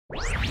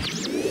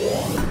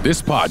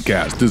This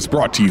podcast is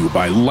brought to you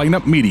by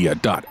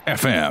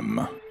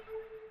lineupmedia.fm.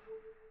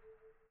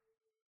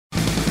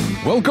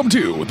 Welcome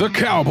to the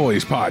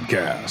Cowboys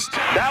Podcast.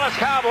 Dallas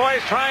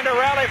Cowboys trying to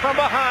rally from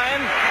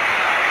behind.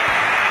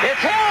 It's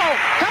Hill.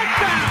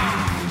 Touchdown.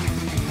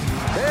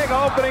 Big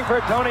opening for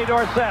Tony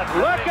Dorsett.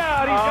 Look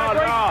out. He's got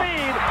great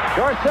speed.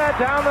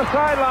 Dorsett down the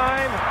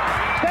sideline.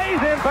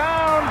 Stays in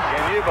bounds.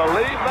 Can you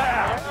believe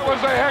that? That was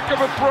a heck of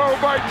a throw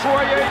by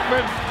Troy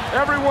Aikman.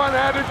 Everyone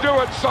had to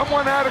do it.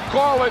 Someone had to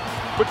call it,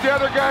 but the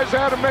other guys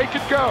had to make it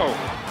go.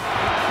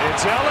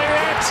 It's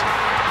Elliott.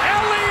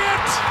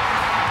 Elliott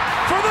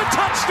for the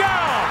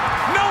touchdown.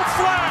 No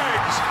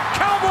flags.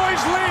 Cowboys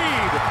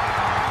lead.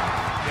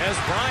 Des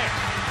Bryant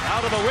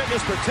out of the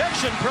witness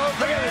protection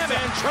program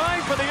and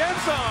trying for the end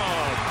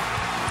zone.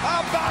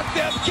 How about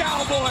them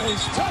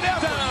Cowboys?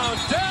 Touchdown,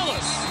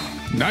 Dallas.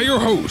 Now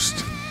your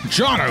host,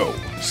 Jono,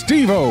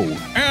 Steve-O,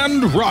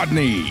 and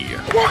Rodney.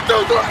 What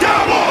the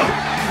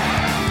Cowboys?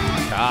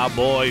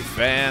 Cowboy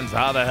fans,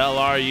 how the hell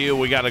are you?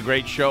 We got a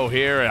great show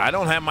here. I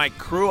don't have my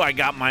crew. I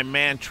got my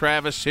man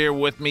Travis here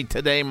with me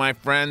today, my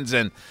friends,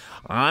 and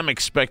I'm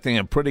expecting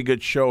a pretty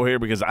good show here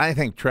because I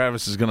think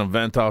Travis is going to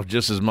vent off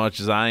just as much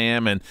as I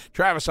am. And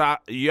Travis,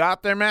 you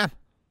out there, man?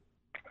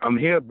 I'm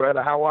here,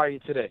 brother. How are you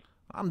today?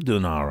 I'm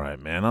doing all right,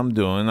 man. I'm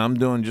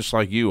doing just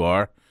like you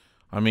are.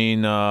 I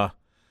mean,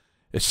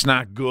 it's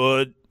not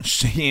good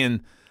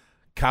seeing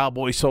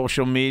Cowboy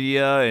social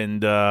media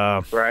and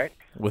right.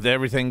 With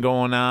everything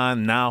going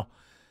on now,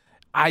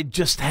 I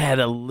just had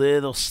a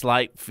little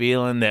slight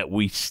feeling that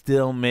we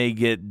still may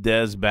get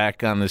Dez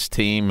back on this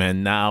team,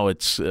 and now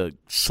it's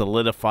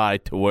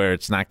solidified to where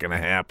it's not going to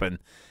happen.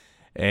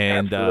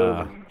 And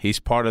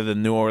he's part of the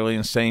New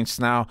Orleans Saints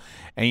now.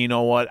 And you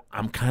know what?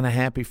 I'm kind of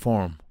happy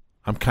for him.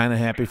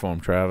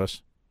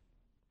 Travis.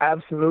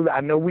 Absolutely.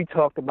 I know we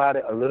talked about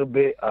it a little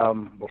bit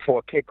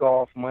before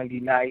kickoff Monday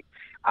night.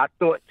 I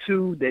thought,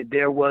 too, that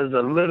there was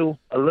a little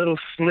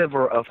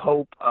sliver of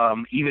hope,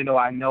 even though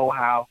I know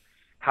how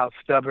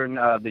stubborn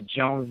the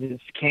Joneses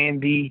can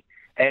be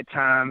at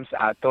times.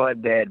 I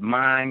thought that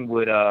mine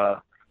would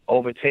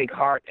overtake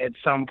Hart at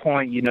some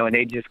point, and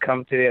they just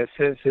come to their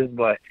senses.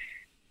 But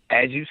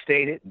as you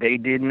stated, they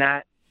did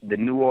not. The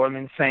New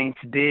Orleans Saints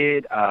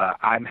did.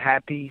 I'm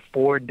happy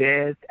for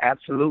Dez,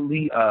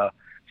 absolutely.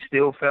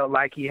 Still felt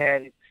like he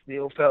had it.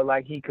 Still felt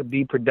like he could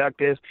be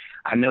productive.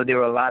 I know there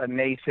were a lot of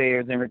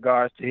naysayers in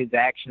regards to his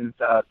actions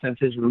since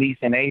his release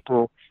in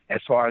April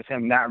as far as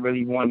him not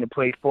really wanting to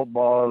play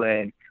football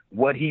and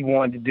what he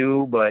wanted to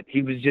do, but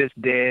he was just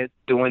Dez,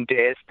 doing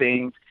Dez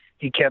things.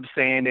 He kept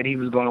saying that he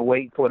was going to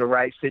wait for the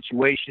right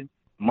situation.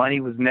 Money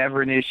was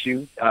never an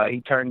issue.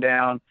 He turned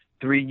down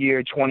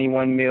 3-year,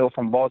 $21 million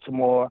from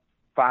Baltimore,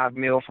 $5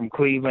 million from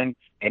Cleveland,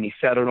 and he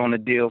settled on a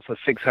deal for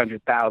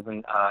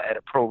 $600,000 at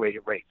a prorated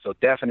rate. So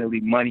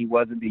definitely money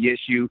wasn't the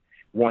issue.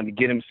 Wanted to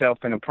get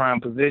himself in a prime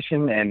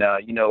position, and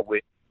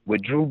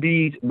with Drew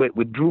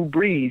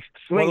Brees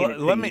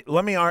swinging. Well,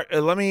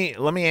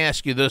 let me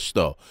ask you this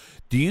though: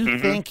 do you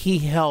think he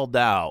held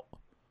out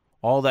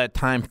all that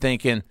time,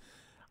 thinking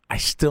I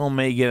still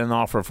may get an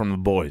offer from the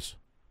boys?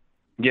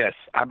 Yes,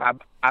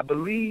 I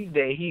believe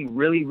that he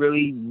really,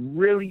 really,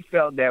 really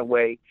felt that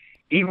way.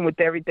 Even with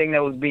everything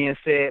that was being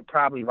said,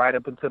 probably right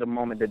up until the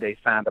moment that they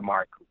signed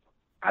Amari Cooper.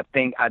 I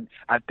think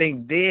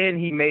then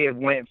he may have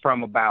went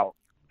from about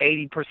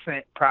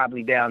 80%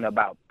 probably down to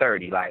about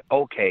 30. Like,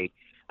 okay,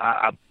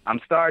 I'm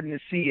starting to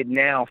see it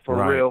now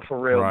for real.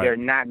 Right. They're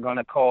not going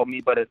to call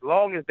me. But as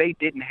long as they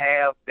didn't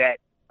have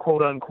that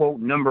quote-unquote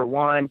number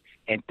one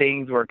and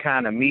things were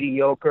kind of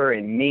mediocre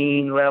and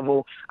mean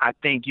level, I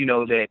think,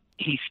 that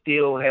he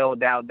still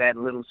held out that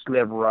little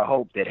sliver of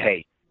hope that,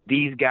 hey,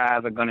 these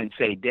guys are going to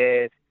say,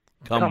 Dez,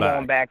 Come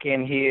on back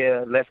in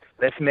here.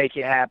 Let's make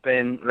it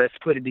happen. Let's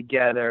put it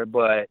together.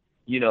 But,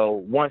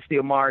 once the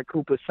Amari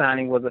Cooper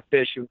signing was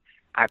official,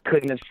 I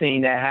couldn't have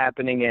seen that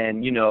happening.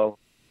 And,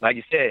 like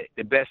you said,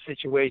 the best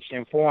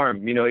situation for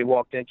him, he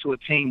walked into a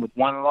team with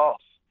one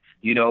loss,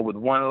 and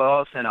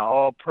an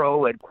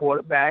all-pro at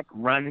quarterback,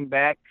 running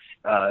back,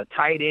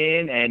 tight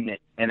end,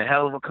 and a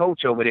hell of a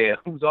coach over there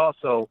who's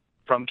also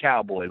from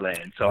Cowboy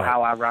land. So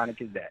how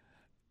ironic is that?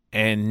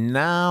 And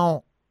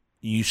now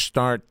you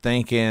start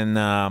thinking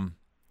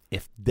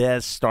if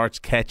Dez starts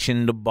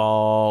catching the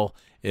ball,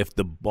 if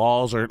the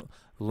balls are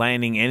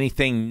landing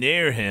anything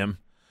near him,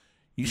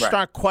 you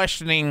start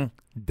questioning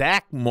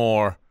Dak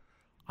more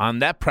on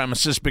that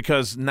premises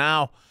because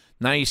now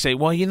you say,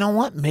 well, you know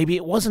what? Maybe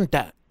it wasn't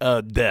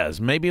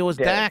Dez. Maybe it was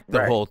Dak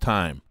the whole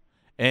time.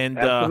 And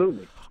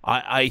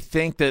I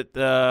think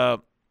that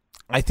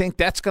I think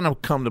that's going to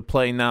come to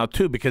play now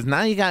too because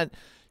now you got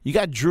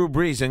Drew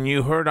Brees, and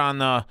you heard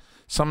on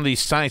some of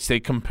these sites they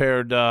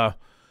compared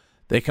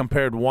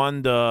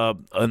one to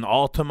an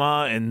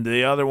Altima and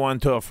the other one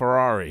to a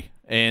Ferrari.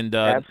 And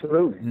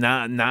absolutely.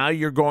 Now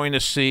you're going to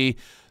see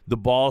the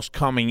balls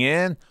coming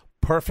in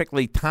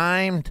perfectly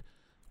timed,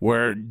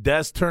 where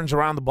Dez turns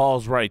around, the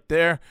ball's right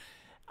there.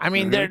 I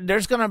mean,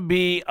 there's going to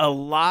be a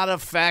lot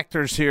of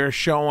factors here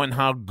showing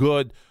how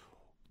good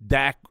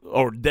Dak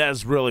or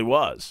Dez really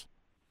was.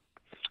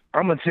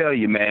 I'm gonna tell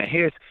you, man.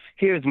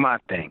 Here's my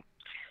thing.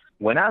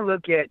 When I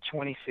look at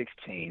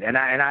 2016, and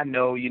I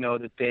know,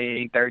 the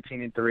thing,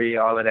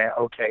 13-3, all of that,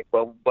 okay,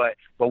 but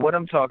what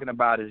I'm talking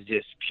about is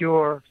just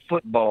pure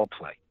football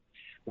play.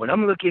 When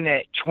I'm looking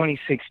at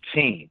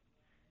 2016,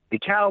 the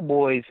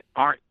Cowboys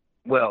aren't,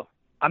 well,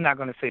 I'm not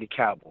going to say the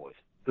Cowboys.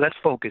 Let's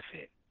focus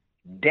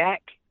in.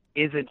 Dak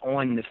isn't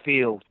on the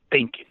field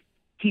thinking.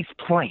 He's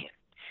playing.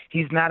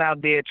 He's not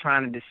out there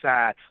trying to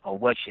decide,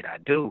 what should I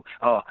do?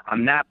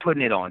 I'm not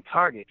putting it on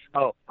target.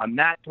 I'm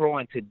not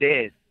throwing to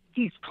Dez.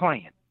 He's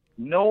playing.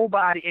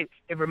 Nobody,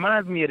 it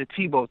reminds me of the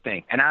Tebow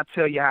thing, and I'll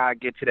tell you how I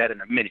get to that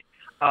in a minute.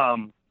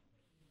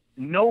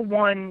 No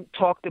one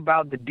talked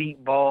about the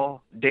deep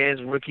ball Dez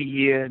rookie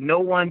year. No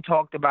one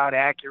talked about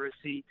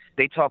accuracy.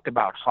 They talked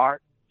about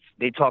heart.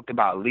 They talked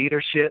about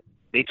leadership.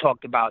 They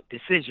talked about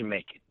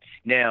decision-making.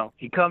 Now,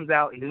 he comes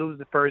out, he loses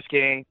the first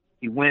game,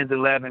 he wins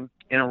 11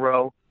 in a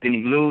row, then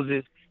he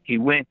loses,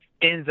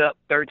 ends up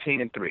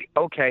 13-3.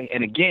 Okay,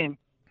 and again,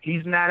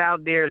 he's not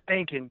out there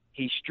thinking,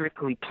 he's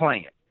strictly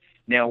playing.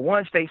 Now,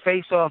 once they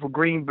face off with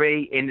Green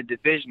Bay in the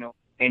divisional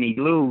and he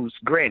lose,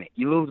 granted,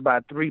 you lose by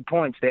 3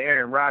 points to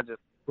Aaron Rodgers,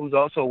 who's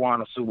also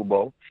won a Super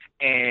Bowl,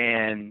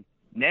 and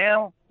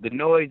now the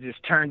noise is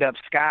turned up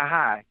sky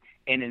high,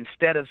 and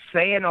instead of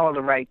saying all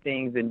the right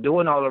things and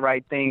doing all the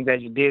right things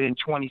as you did in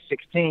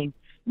 2016,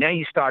 now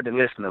you start to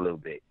listen a little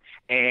bit.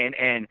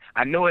 And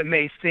I know it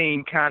may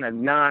seem kind of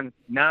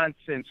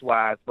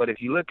nonsense-wise, but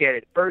if you look at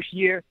it, first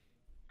year,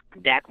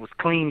 Dak was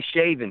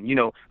clean-shaven,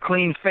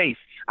 clean face.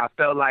 I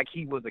felt like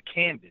he was a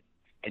canvas.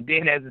 And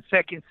then as the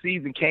second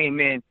season came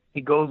in,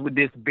 he goes with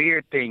this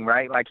beard thing,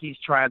 right? Like he's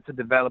trying to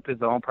develop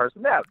his own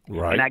personality.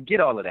 Right. And I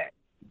get all of that.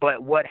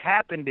 But what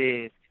happened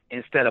is,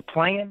 instead of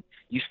playing,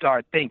 you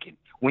start thinking.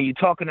 When you're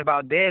talking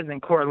about Dez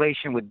in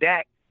correlation with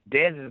Dak,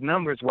 Dez's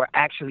numbers were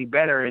actually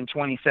better in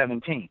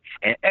 2017.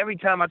 And every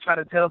time I try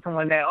to tell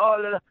someone that,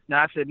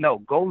 I said, no,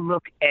 go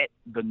look at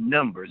the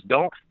numbers.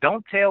 Don't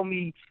tell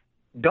me,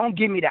 don't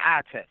give me the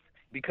eye test.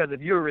 Because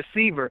if you're a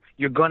receiver,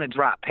 you're going to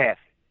drop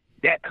passes.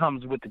 That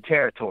comes with the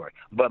territory.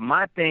 But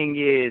my thing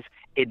is,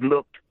 it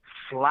looked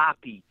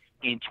sloppy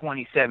in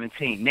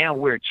 2017. Now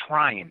we're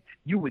trying.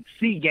 You would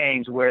see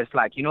games where it's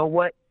like, you know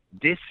what?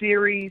 This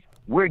series,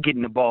 we're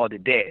getting the ball to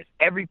Dez.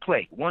 Every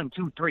play, 1,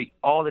 2, 3,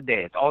 all the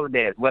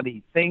Dez. Whether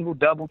he's single,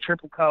 double,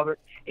 triple covered,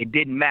 it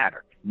didn't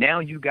matter. Now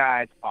you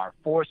guys are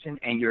forcing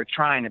and you're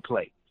trying to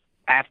play.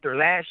 After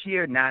last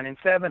year,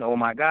 9-7, oh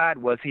my God,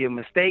 was he a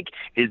mistake?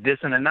 Is this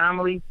an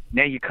anomaly?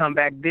 Now you come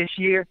back this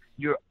year,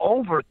 you're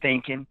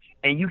overthinking,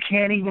 and you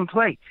can't even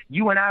play.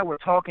 You and I were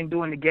talking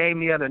during the game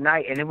the other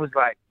night, and it was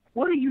like,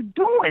 what are you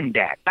doing,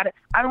 Dak?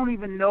 I don't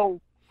even know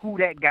who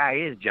that guy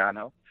is,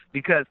 Jono,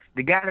 because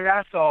the guy that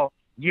I saw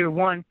year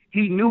one,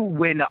 he knew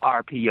when the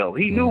RPO.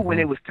 He knew when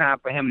it was time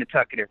for him to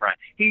tuck it and run.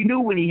 He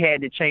knew when he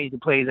had to change the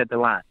plays at the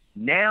line.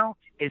 Now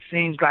it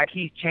seems like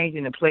he's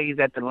changing the plays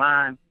at the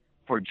line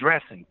for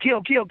dressing.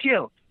 Kill.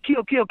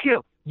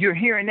 You're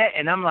hearing that,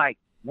 and I'm like,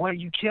 what are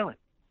you killing?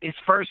 It's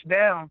first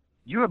down.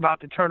 You're about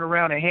to turn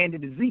around and hand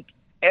it to Zeke.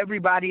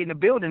 Everybody in the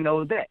building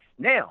knows that.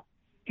 Now,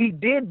 he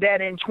did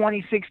that in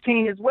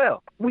 2016 as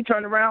well. We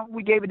turned around.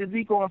 We gave it to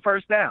Zeke on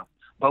first down.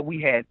 But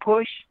we had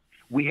push.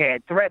 We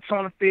had threats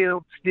on the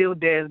field. Still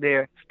Dez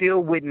there.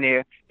 Still Witten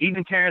there.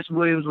 Even Terrence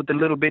Williams with the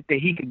little bit that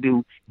he could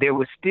do. There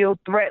was still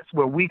threats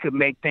where we could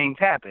make things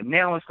happen.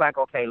 Now it's like,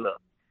 okay,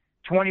 look,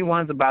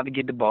 21's about to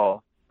get the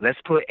ball. Let's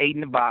put 8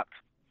 in the box.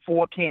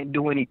 4 can't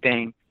do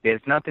anything.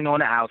 There's nothing on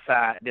the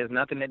outside. There's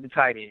nothing at the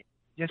tight end.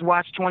 Just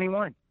watch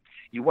 21.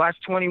 You watch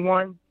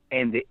 21,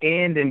 and the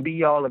end and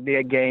be-all of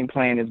their game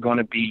plan is going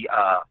to be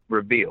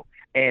revealed.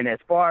 And as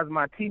far as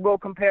my Tebow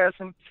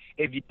comparison,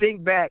 if you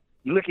think back,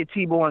 you look at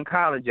Tebow in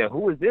college,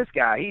 who is this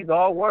guy? He's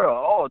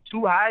all-world,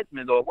 2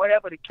 Heisman or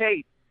whatever the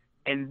case.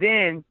 And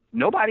then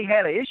nobody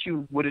had an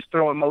issue with his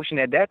throwing motion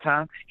at that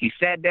time. He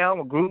sat down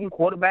with Gruden,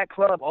 quarterback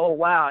club. Oh,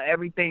 wow,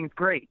 everything's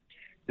great.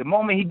 The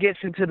moment he gets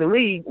into the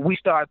league, we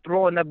start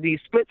throwing up these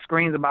split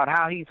screens about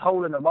how he's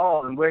holding the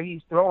ball and where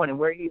he's throwing and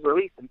where he's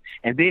releasing.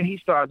 And then he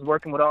starts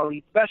working with all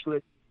these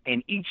specialists.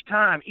 And each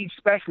time, each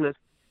specialist,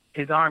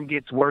 his arm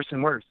gets worse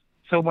and worse.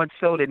 So much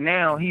so that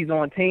now he's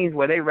on teams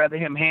where they rather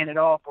him hand it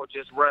off or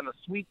just run a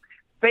sweep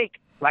fake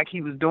like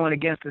he was doing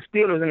against the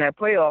Steelers in that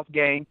playoff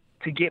game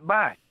to get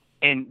by.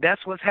 And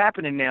that's what's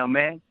happening now,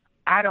 man.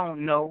 I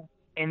don't know,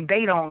 and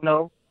they don't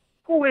know.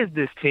 Who is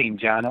this team,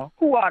 Jono?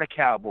 Who are the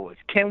Cowboys?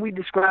 Can we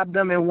describe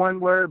them in one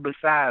word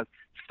besides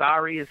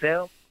sorry as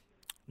hell?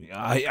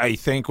 I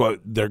think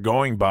what they're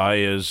going by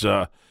is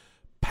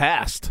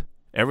past.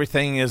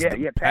 Everything is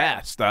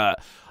past.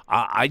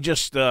 I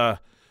just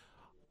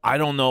I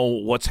don't know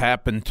what's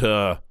happened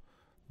to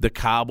the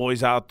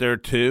Cowboys out there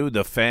too,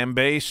 the fan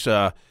base.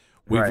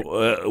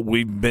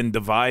 We've been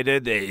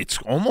divided. It's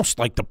almost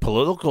like the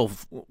political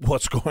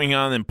what's going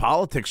on in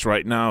politics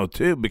right now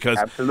too, because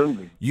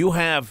absolutely you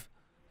have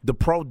the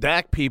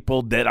pro-Dak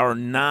people that are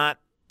not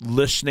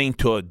listening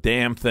to a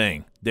damn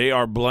thing. They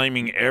are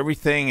blaming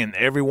everything and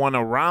everyone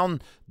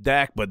around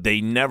Dak, but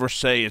they never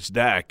say it's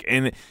Dak.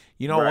 And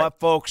you know what,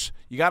 folks?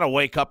 You got to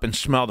wake up and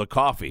smell the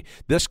coffee.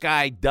 This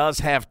guy does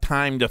have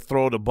time to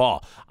throw the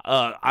ball.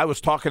 I was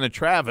talking to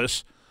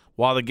Travis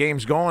while the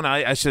game's going.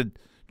 I said,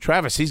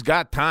 Travis, he's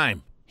got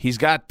time. He's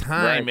got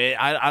time. Right.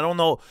 I don't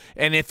know.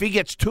 And if he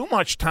gets too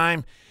much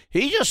time,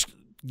 he just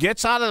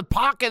gets out of the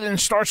pocket and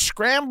starts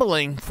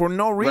scrambling for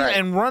no reason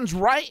and runs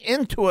right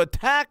into a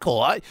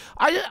tackle.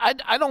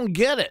 I don't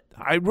get it.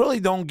 I really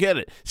don't get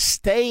it.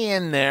 Stay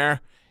in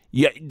there.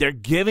 Yeah, they're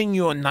giving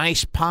you a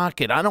nice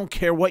pocket. I don't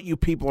care what you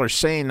people are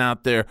saying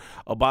out there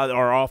about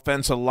our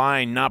offensive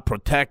line not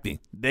protecting.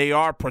 They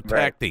are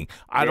protecting.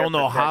 I don't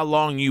know how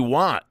long you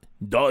want.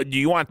 Do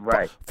you want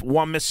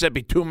 1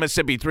 Mississippi, 2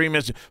 Mississippi, 3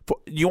 Mississippi?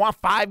 You want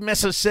 5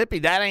 Mississippi?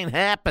 That ain't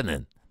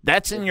happening.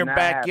 That's in your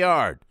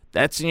backyard.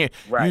 That's in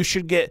your. You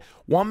should get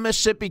 1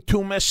 Mississippi,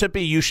 2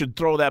 Mississippi. You should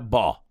throw that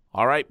ball.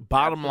 All right,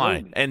 bottom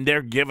line, and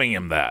they're giving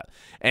him that,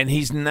 and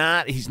he's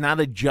not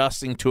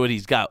adjusting to it.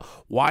 He's got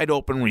wide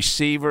open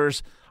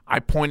receivers. I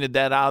pointed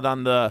that out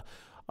on the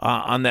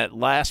on that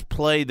last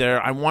play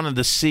there. I wanted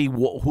to see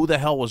who the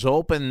hell was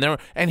open there,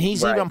 and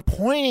he's even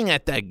pointing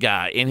at that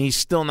guy, and he's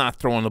still not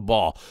throwing the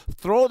ball.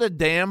 Throw the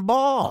damn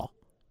ball.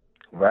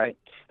 Right.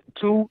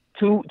 Two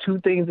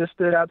things that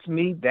stood out to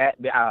me. That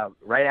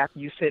right after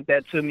you sent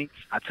that to me,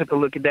 I took a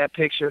look at that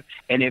picture,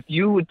 and if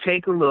you would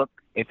take a look,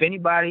 if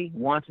anybody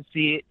wants to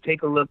see it,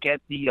 take a look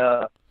at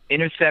the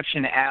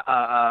interception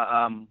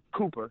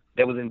Cooper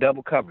that was in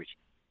double coverage.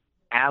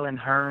 Allen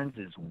Hurns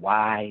is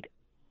wide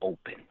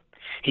open.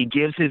 He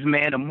gives his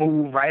man a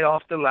move right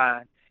off the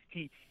line.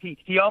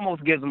 He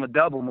almost gives him a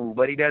double move,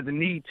 but he doesn't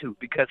need to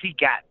because he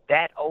got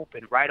that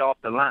open right off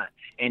the line.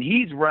 And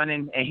he's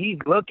running, and he's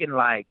looking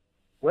like,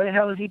 where the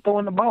hell is he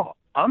throwing the ball?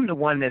 I'm the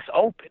one that's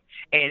open.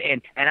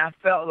 And I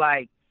felt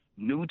like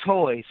new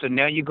toys. So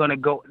now you're going to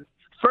go.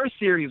 First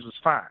series was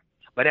fine.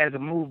 But as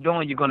it moved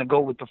on, you're going to go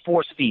with the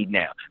force feed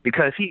now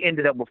because he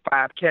ended up with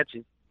 5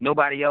 catches.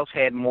 Nobody else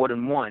had more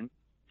than one.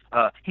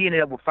 He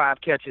ended up with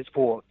 5 catches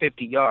for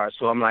 50 yards.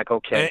 So I'm like,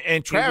 okay,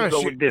 and Travis,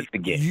 go with this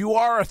again. You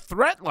are a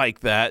threat like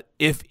that.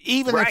 If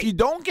you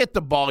don't get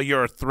the ball,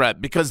 you're a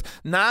threat because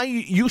now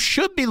you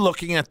should be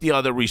looking at the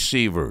other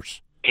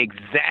receivers.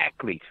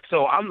 Exactly.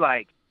 So I'm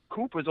like,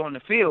 Cooper's on the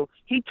field.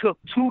 He took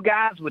 2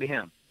 guys with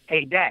him.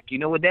 Hey, Dak, you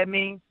know what that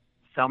means?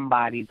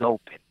 Somebody's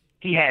open.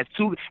 He has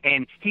 2,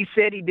 and he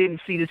said he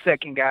didn't see the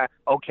second guy.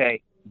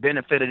 Okay,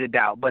 benefit of the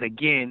doubt. But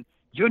again,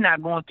 you're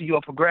not going through your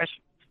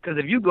progression. Because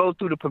if you go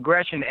through the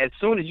progression, as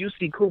soon as you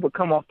see Cooper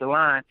come off the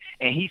line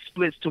and he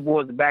splits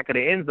towards the back of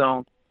the end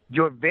zone,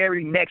 your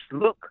very next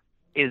look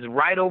is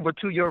right over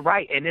to your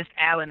right, and it's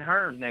Allen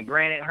Hurns. Now,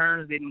 granted,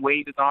 Hurns didn't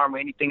wave his arm or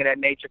anything of that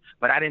nature,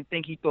 but I didn't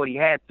think he thought he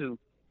had to.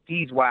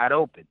 He's wide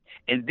open.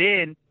 And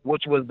then,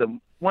 which was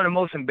one of the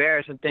most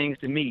embarrassing things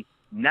to me,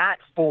 not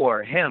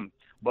for him,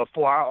 but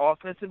for our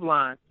offensive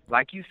line,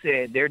 like you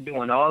said, they're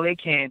doing all they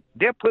can.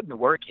 They're putting the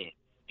work in.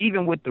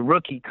 Even with the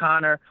rookie,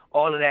 Connor,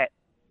 all of that,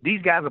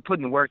 these guys are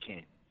putting the work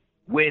in.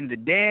 When the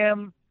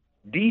damn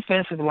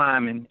defensive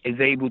lineman is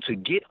able to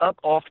get up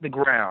off the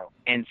ground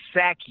and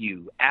sack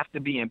you after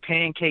being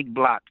pancake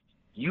blocked,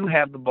 you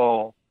have the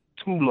ball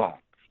too long.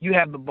 You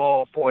have the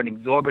ball for an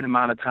exorbitant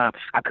amount of time.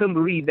 I couldn't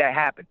believe that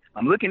happened.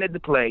 I'm looking at the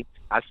play.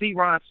 I see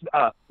Rod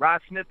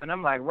Smith, and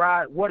I'm like,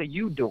 Rod, what are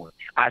you doing?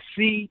 I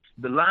see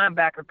the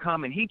linebacker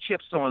come, and he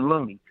chips on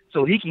Looney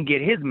so he can get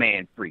his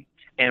man free.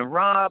 And,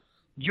 Rob,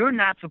 you're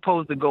not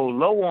supposed to go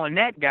low on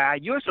that guy.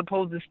 You're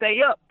supposed to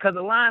stay up because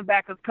the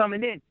linebacker's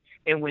coming in.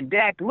 And when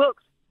Dak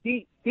looks,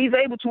 he's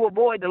able to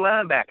avoid the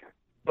linebacker,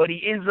 but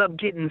he ends up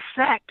getting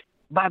sacked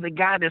by the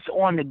guy that's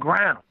on the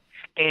ground.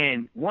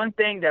 And one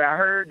thing that I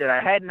heard that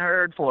I hadn't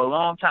heard for a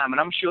long time, and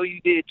I'm sure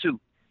you did too,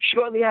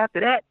 shortly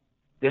after that,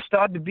 there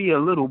started to be a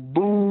little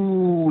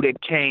boo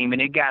that came,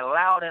 and it got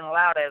louder and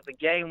louder as the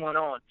game went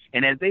on.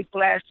 And as they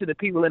flashed to the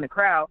people in the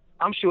crowd,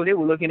 I'm sure they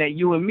were looking at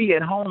you and me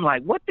at home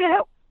like, what the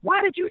hell?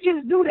 Why did you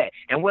just do that?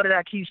 And what did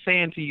I keep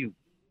saying to you?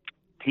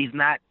 He's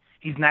not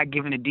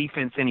giving the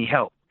defense any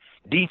help.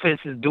 Defense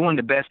is doing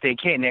the best they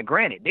can. Now,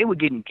 granted, they were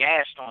getting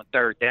gashed on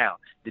third down.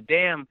 The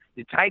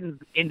Titans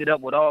ended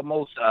up with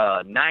almost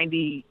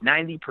 90%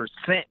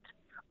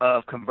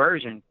 of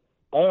conversion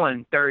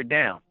on third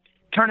down.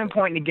 Turning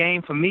point in the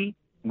game for me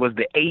was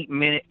the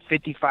 8-minute,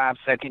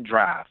 55-second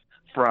drive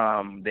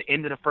from the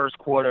end of the first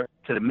quarter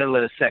to the middle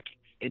of the second.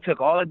 It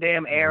took all the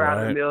damn air out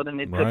of the building.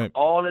 It took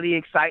all of the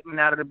excitement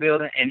out of the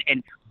building.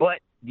 But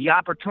the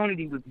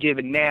opportunity was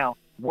given now.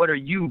 What are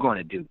you going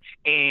to do?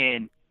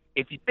 And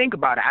if you think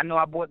about it, I know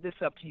I brought this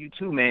up to you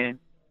too, man.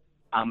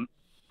 I'm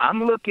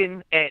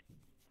looking at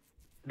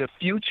the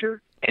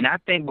future, and I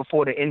think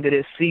before the end of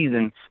this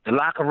season, the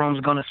locker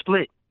room's going to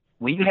split.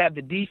 When you have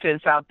the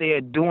defense out there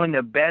doing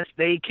the best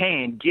they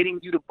can, getting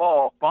you the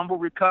ball, fumble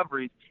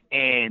recoveries,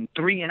 and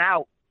 3 and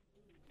out,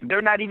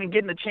 they're not even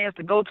getting a chance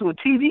to go to a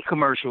TV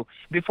commercial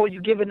before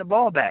you give the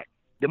ball back.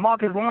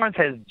 DeMarcus Lawrence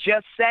has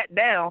just sat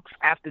down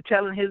after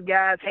telling his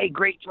guys, hey,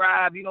 great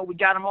drive, we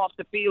got him off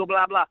the field,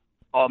 blah, blah.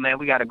 oh, man,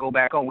 we got to go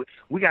back on.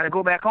 We got to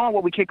go back on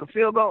where we kick a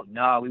field goal.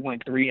 No, we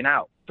went 3 and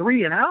out.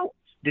 3 and out?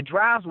 The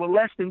drives were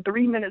less than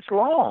 3 minutes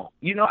long.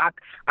 You know,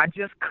 I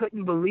just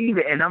couldn't believe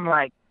it. And I'm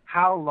like,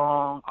 how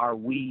long are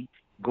we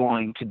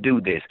going to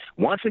do this?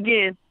 Once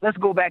again, let's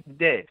go back to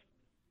Dez.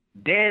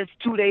 Dez,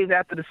 2 days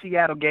after the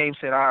Seattle game,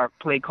 said our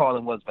play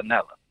calling was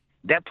vanilla.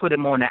 That put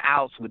him on the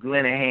outs with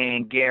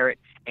Linehan, Garrett,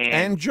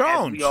 and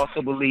Jones. We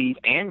also believe,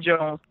 and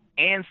Jones,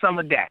 and some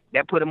of that.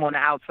 That put him on the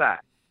outside.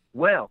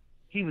 Well,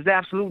 he was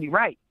absolutely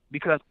right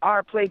because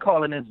our play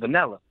calling is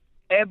vanilla.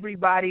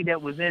 Everybody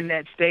that was in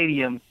that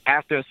stadium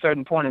after a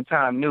certain point in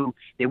time knew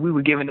that we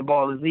were giving the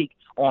ball to Zeke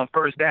on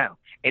first down.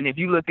 And if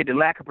you look at the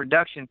lack of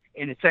production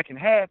in the second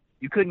half,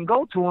 you couldn't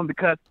go to him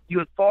because you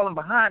had fallen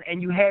behind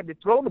and you had to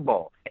throw the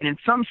ball. And in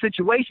some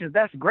situations,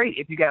 that's great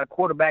if you got a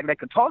quarterback that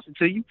could toss it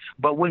to you.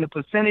 But when the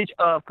percentage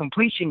of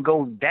completion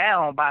goes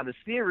down by the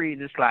series,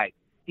 it's like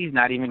he's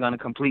not even going to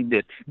complete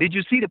this. Did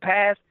you see the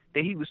pass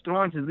that he was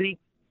throwing to Zeke?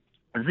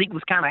 Zeke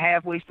was kind of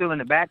halfway still in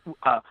the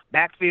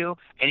backfield,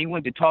 and he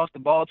went to toss the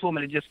ball to him,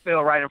 and it just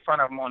fell right in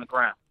front of him on the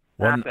ground.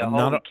 Well, I said,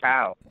 holy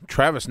cow.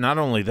 Travis, not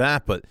only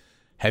that, but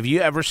have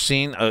you ever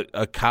seen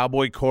a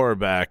Cowboy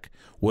quarterback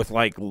with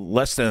like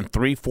less than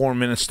 3-4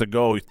 minutes to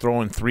go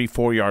throwing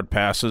 3-4 yard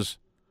passes?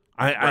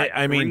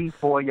 I mean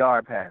 3-4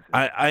 yard passes.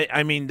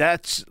 I mean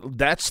that's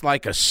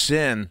like a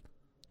sin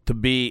to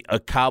be a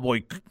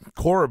Cowboy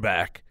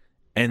quarterback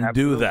and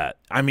Absolutely. do that.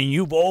 I mean,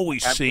 you've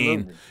always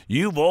seen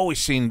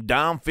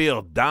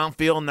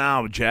downfield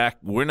now, Jack.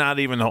 We're not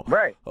even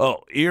right.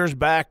 Oh, ears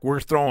back, we're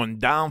throwing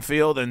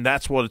downfield, and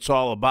that's what it's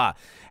all about.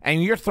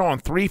 And you're throwing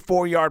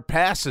 3-4 yard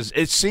passes.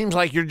 It seems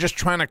like you're just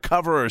trying to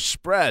cover a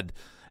spread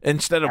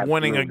instead of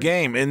winning a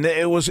game, and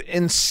it was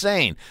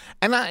insane.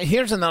 And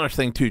here's another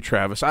thing too,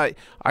 Travis. I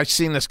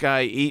seen this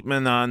guy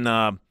Eatman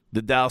on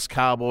the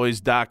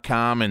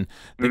DallasCowboys.com, and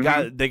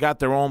they got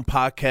their own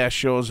podcast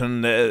shows,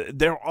 and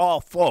they're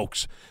all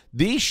folks.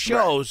 These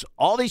shows,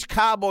 all these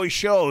Cowboy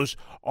shows,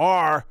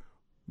 are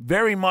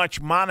very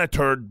much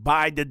monitored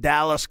by the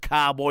Dallas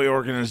Cowboy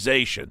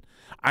organization.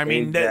 I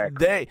mean,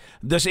 exactly.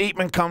 this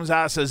Eatman comes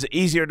out and says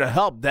easier to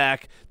help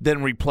Dak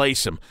than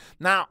replace him.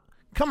 Now,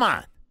 come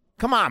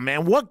on,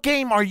 man. What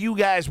game are you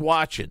guys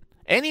watching?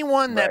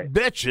 Anyone that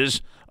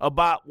bitches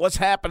about what's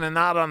happening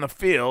out on the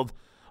field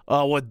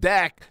with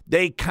Dak,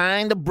 they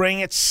kind of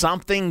bring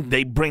something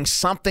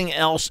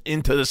else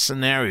into the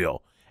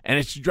scenario. And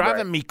it's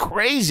driving me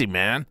crazy,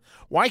 man.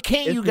 Why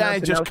can't you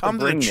guys just come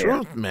to the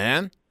truth,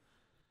 man?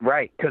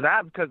 Right, because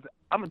I'm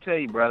going to tell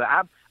you, brother,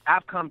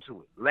 I've come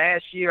to it.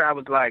 Last year,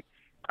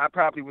 I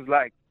probably was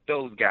like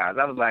those guys.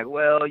 I was like,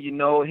 well, you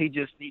know,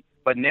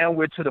 but now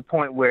we're to the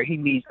point where he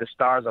needs the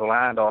stars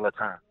aligned all the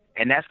time.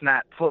 And that's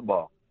not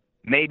football.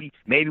 Maybe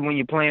when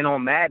you're playing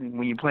on Madden,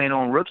 when you're playing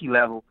on rookie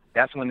level,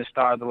 that's when the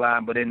stars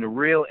align. But in the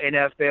real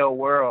NFL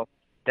world,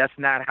 that's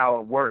not how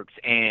it works.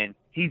 And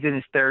he's in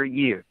his third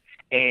year.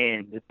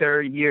 And the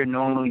third year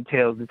normally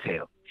tells the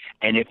tale.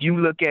 And if you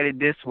look at it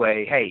this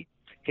way, hey,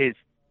 his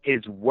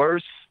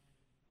worst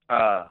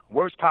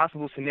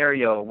possible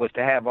scenario was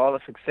to have all the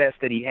success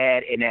that he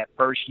had in that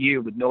first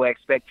year with no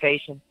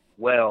expectation.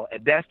 Well,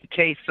 if that's the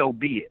case, so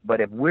be it. But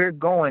if we're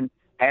going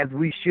as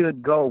we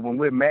should go when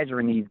we're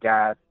measuring these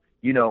guys,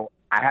 you know,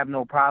 I have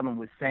no problem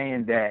with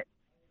saying that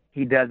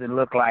he doesn't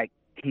look like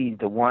he's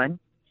the one.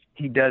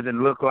 He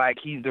doesn't look like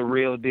he's the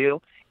real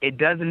deal. It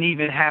doesn't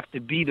even have to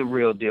be the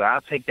real deal.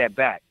 I'll take that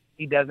back.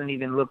 He doesn't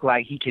even look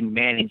like he can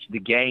manage the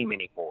game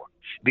anymore.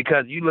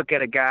 Because you look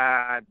at a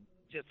guy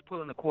just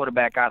pulling the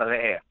quarterback out of the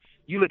air.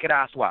 You look at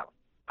Osweiler.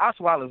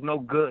 Osweiler's no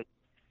good.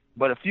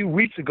 But a few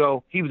weeks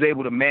ago, he was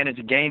able to manage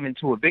a game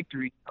into a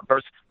victory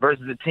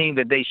versus a team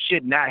that they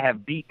should not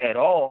have beat at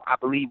all, I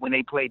believe, when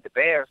they played the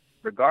Bears.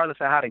 Regardless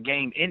of how the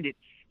game ended,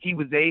 he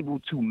was able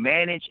to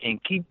manage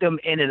and keep them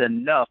in it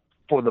enough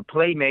for the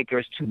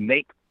playmakers to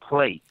make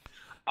plays.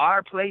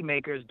 Our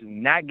playmakers do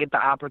not get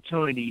the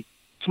opportunity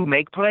to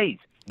make plays.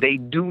 They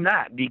do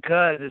not,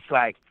 because it's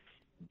like,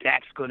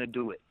 Dak's going to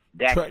do it.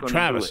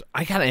 Travis,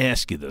 I got to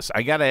ask you this.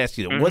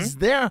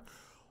 Mm-hmm.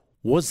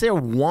 Was there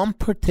one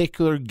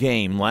particular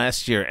game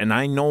last year, and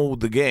I know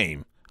the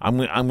game, I'm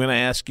going to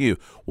ask you,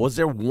 was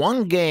there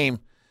one game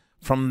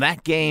from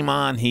that game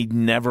on he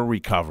never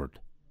recovered?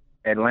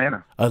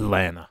 Atlanta.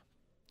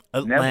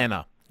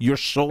 You're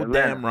so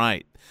damn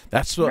right.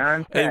 That's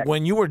what.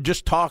 When you were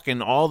just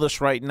talking all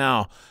this right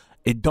now,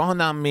 it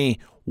dawned on me,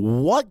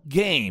 what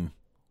game,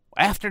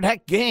 after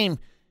that game,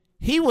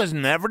 he was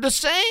never the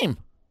same.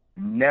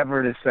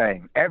 Never the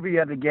same. Every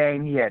other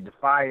game, he had the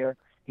fire,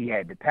 he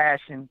had the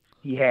passion,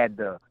 he had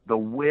the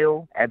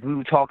will. As we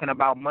were talking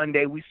about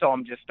Monday, we saw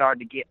him just start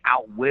to get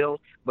out-willed.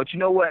 But you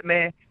know what,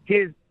 man?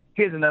 Here's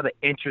another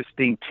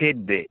interesting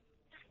tidbit.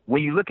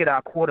 When you look at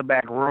our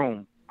quarterback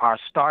room, our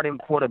starting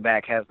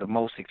quarterback has the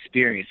most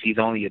experience. He's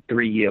only a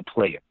 3-year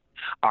player.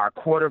 Our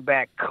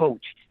quarterback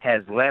coach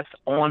has less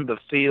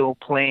on-the-field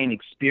playing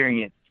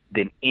experience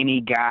than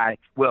any guy.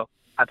 Well,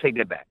 I'll take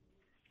that back.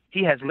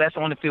 He has less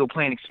on-the-field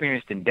playing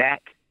experience than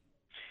Dak.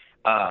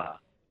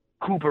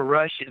 Cooper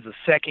Rush is a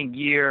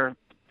second-year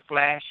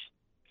flash.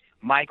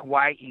 Mike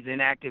White, he's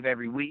inactive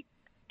every week,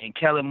 and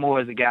Kellen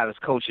Moore is the guy that's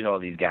coaching all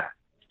these guys.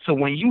 So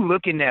when you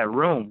look in that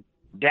room,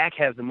 Dak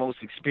has the most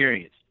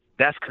experience.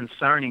 That's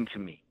concerning to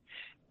me.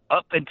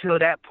 Up until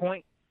that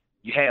point,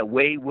 you had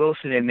Wade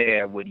Wilson in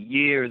there with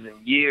years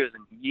and years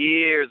and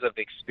years of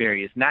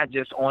experience, not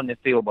just on the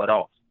field but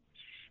off.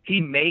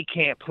 He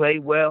can't play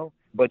well,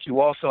 but you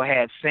also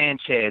had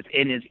Sanchez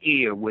in his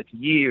ear with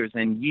years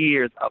and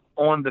years of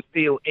on the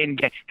field in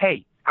game.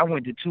 Hey, I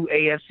went to 2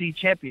 AFC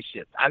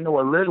championships. I know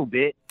a little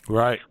bit.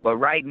 Right. But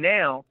right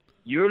now,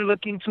 you're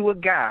looking to a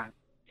guy,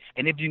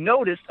 and if you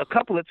notice, a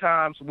couple of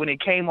times when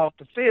it came off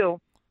the field,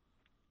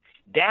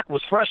 Dak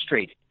was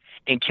frustrated,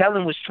 and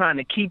Kellen was trying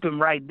to keep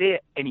him right there,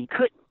 and he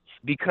couldn't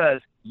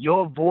because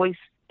your voice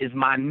is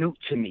minute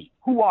to me.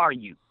 Who are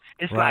you?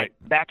 It's right.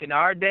 Like back in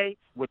our day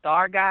with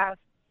our guys,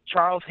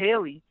 Charles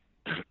Haley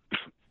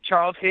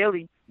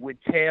would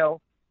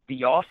tell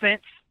the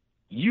offense,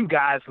 you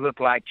guys look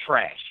like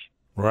trash.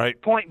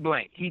 Right. Point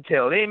blank. He'd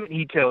tell them,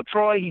 he'd tell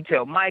Troy, he'd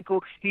tell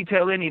Michael, he'd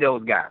tell any of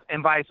those guys,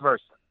 and vice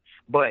versa.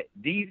 But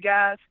these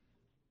guys,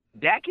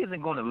 Dak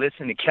isn't going to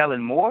listen to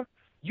Kellen Moore.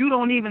 You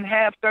don't even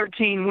have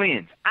 13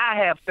 wins. I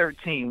have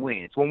 13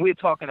 wins. When we're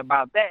talking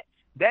about that,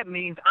 that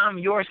means I'm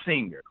your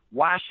senior.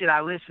 Why should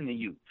I listen to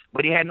you?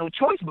 But he had no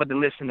choice but to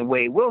listen to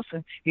Wade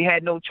Wilson. He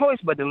had no choice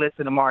but to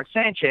listen to Mark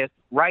Sanchez.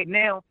 Right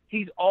now,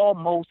 he's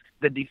almost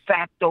the de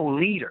facto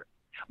leader.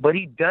 But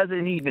he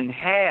doesn't even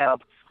have,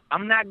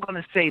 I'm not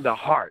going to say the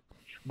heart,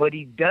 but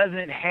he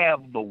doesn't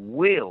have the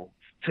will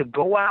to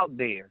go out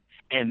there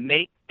and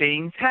make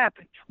things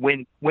happen.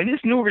 When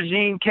this new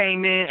regime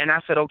came in and I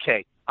said,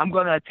 okay, I'm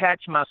going to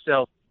attach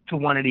myself to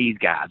one of these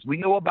guys. We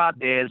know about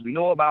Dez. We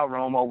know about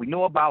Romo. We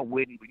know about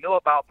Witten. We know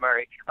about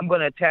Murray. I'm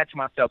going to attach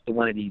myself to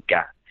one of these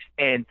guys.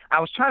 And I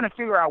was trying to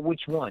figure out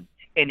which one,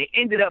 and it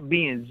ended up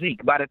being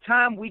Zeke. By the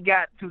time we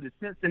got to the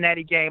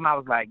Cincinnati game, I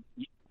was like,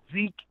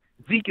 Zeke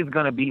is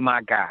going to be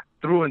my guy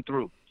through and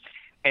through.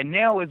 And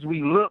now as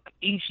we look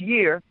each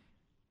year,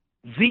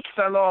 Zeke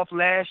fell off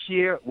last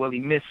year. Well, he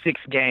missed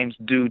 6 games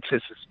due to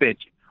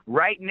suspension.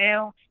 Right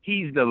now,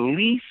 he's the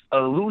least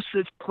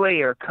elusive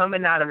player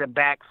coming out of the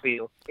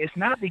backfield. It's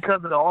not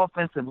because of the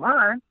offensive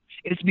line.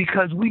 It's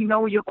because we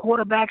know your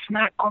quarterback's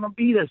not going to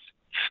beat us.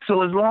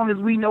 So as long as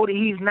we know that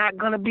he's not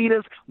going to beat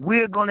us,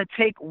 we're going to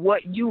take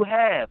what you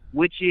have,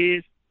 which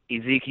is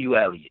Ezekiel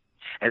Elliott.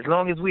 As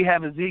long as we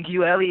have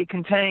Ezekiel Elliott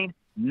contained,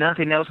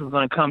 nothing else is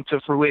going to come to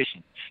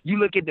fruition. You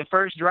look at the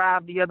first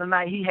drive the other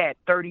night, he had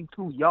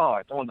 32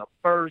 yards on the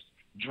first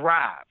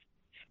drive.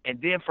 And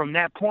then from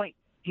that point,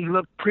 he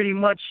looked pretty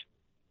much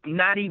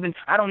not even,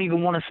 I don't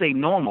even want to say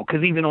normal,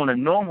 because even on a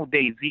normal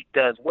day, Zeke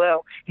does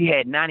well. He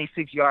had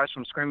 96 yards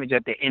from scrimmage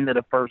at the end of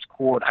the first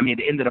quarter,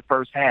 the end of the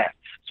first half.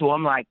 So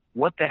I'm like,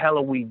 what the hell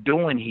are we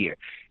doing here?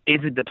 Is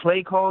it the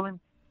play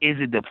calling? Is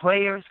it the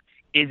players?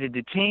 Is it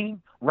the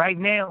team? Right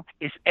now,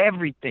 it's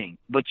everything.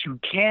 But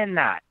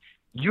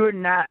you're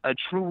not a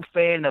true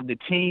fan of the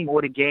team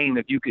or the game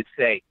if you could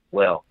say,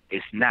 well,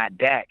 it's not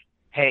Dak.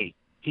 Hey,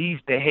 he's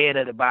the head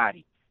of the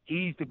body.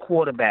 He's the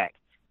quarterback.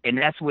 And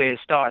that's where it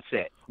starts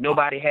at.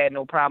 Nobody had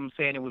no problem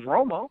saying it was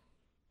Romo.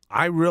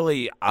 I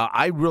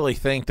really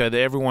think that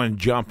everyone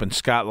jumping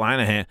Scott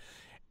Linehan,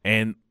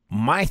 and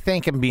my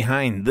thinking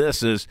behind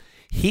this is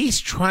he's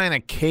trying to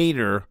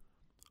cater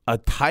a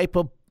type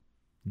of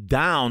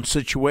down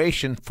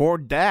situation for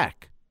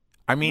Dak.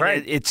 I mean,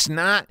 right. It's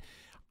not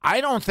 – I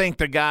don't think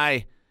the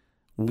guy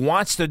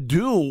wants to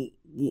do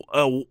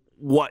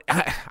what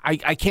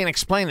I can't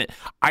explain it.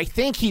 I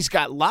think he's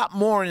got a lot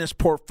more in his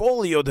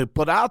portfolio to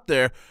put out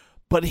there,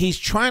 but he's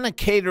trying to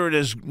cater it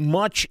as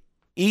much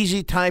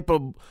easy type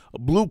of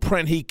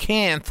blueprint he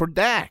can for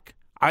Dak.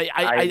 I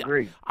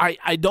agree.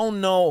 I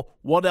don't know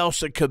what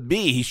else it could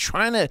be. He's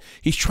trying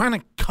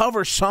to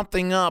cover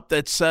something up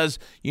that says,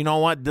 you know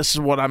what, this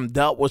is what I'm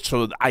dealt with,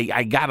 so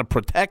I got to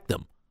protect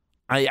him.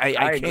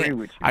 I agree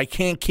with you. I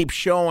can't keep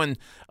showing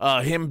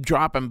him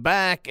dropping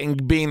back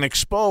and being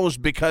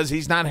exposed because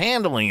he's not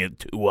handling it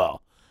too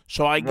well.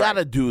 So I got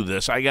to do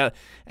this.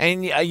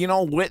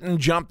 Witten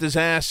jumped his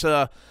ass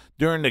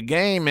during the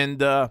game,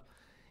 and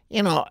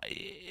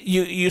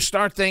you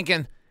start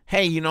thinking,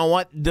 hey, you know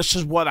what? This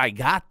is what I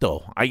got,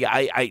 though.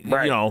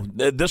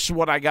 This is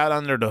what I got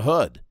under the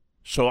hood.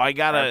 So I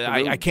gotta.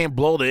 I can't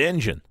blow the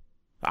engine.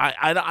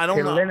 I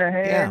don't know.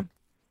 Linehan,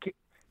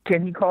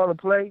 can he call a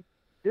play?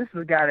 This is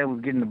the guy that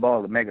was getting the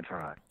ball to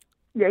Megatron.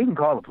 Yeah, he can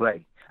call a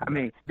play. I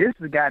mean, this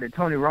is the guy that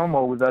Tony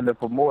Romo was under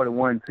for more than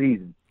one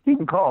season. He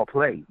can call a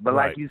play. But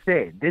like you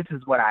said, this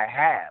is what I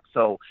have.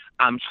 So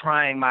I'm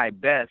trying my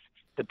best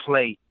to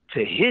play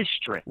to his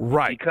strength.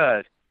 Right.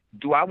 Because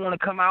do I want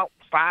to come out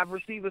 5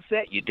 receiver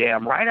set? You're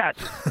damn right I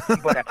do.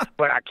 but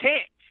I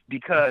can't,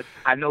 because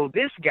I know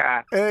this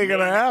guy. It ain't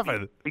going to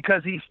happen.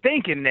 Because he's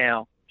thinking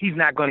now he's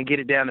not going to get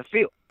it down the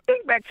field.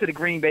 Think back to the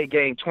Green Bay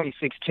game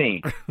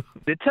 2016.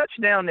 The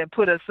touchdown that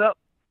put us up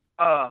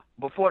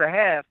before the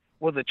half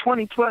was a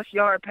 20-plus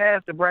yard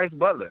pass to Bryce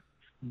Butler.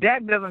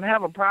 Dak doesn't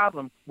have a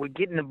problem with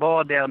getting the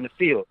ball down the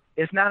field.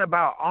 It's not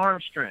about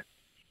arm strength.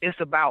 It's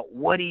about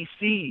what he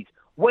sees.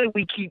 What do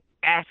we keep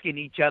asking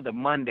each other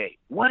Monday,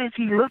 what is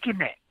he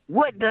looking at?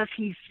 What does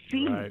he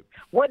see? Right.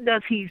 What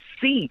does he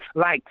see?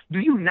 Like, do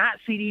you not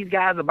see these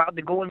guys about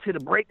to go into the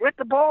break? Let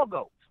the ball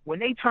go. When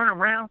they turn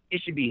around,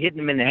 it should be hitting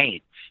them in the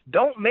hand.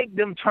 Don't make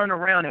them turn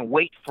around and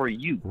wait for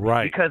you.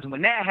 Right. Because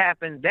when that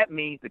happens, that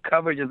means the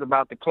coverage is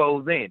about to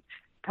close in.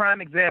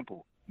 Prime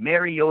example,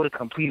 Mariota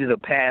completed a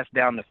pass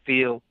down the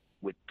field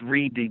with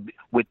three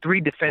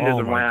defenders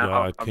Oh, my around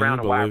God. Can you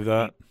a wide believe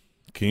that? receiver.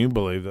 Can you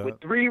believe that? With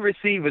 3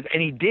 receivers,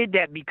 and he did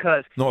that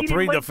because No, he didn't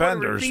 3 wait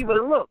defenders. For the receiver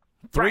to look.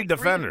 Three Right,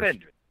 defenders.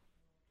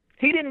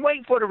 He didn't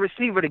wait for the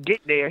receiver to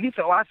get there. He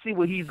said, I see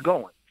where he's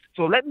going.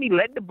 So let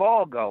the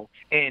ball go.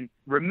 And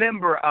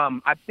remember,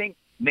 I think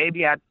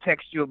maybe I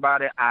text you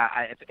about it.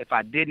 If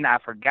I didn't, I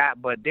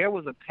forgot. But there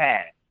was a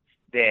pass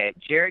that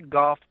Jared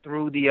Goff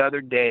threw the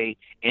other day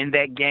in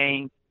that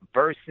game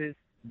versus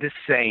the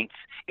Saints.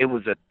 It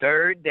was a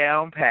 3rd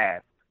down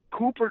pass.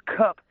 Cooper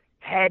Kupp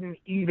hadn't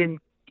even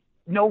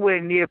nowhere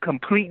near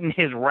completing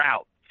his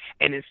route.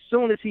 And as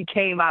soon as he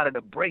came out of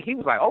the break, he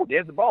was like, oh,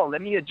 there's the ball.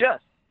 Let me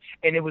adjust.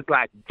 And it was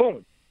like,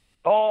 boom,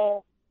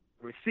 ball,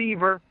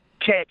 receiver,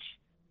 catch,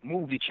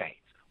 move the chains.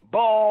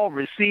 Ball,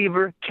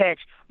 receiver, catch,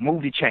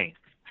 move the chains.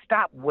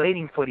 Stop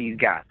waiting for these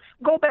guys.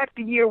 Go back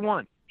to year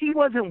 1. He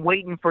wasn't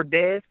waiting for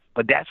Dez,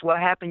 but that's what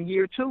happened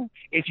year 2.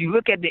 If you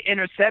look at the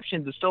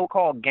interception, the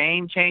so-called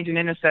game-changing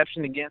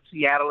interception against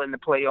Seattle in the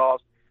playoffs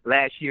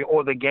last year,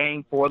 or the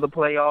game for the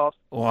playoffs.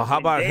 Well, how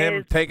about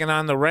him taking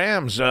on the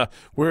Rams?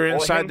 We're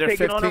inside their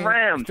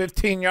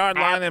 15-yard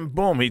line, and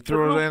boom, he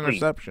threw an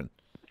interception.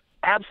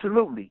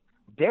 Absolutely.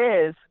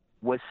 Dez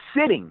was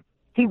sitting.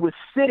 He was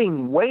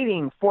sitting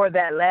waiting for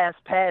that last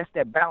pass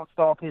that bounced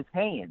off his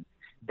hand.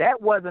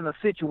 That wasn't a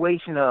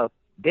situation of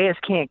Dez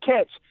can't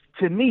catch.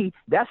 To me,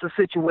 that's a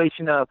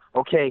situation of,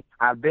 okay,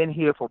 I've been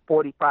here for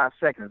 45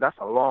 seconds. That's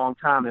a long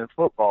time in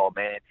football,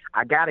 man.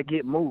 I got to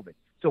get moving.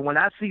 So when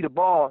I see the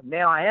ball,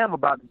 now I am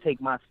about to take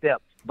my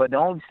step. But the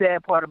only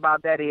sad part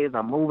about that is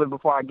I'm moving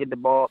before I get the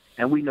ball,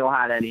 and we know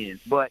how that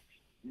ends. But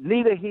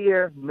neither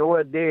here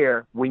nor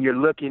there when you're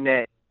looking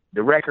at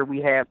the record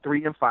we have,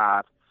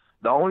 3-5.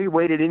 The only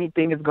way that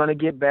anything is going to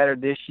get better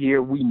this year,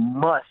 we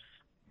must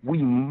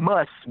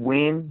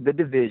win the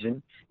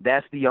division.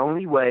 That's the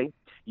only way.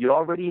 You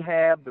already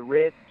have the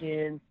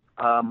Redskins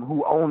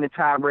who own the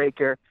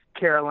tiebreaker.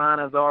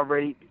 Carolina's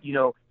already,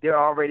 they're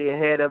already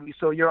ahead of you.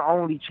 So your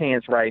only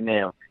chance right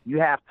now,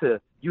 you have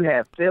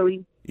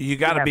Philly. You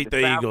got to beat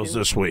the Eagles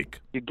this week.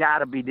 You got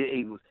to beat the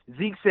Eagles.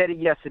 Zeke said it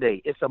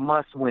yesterday. It's a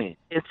must-win.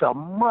 It's a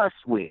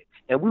must-win.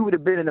 And we would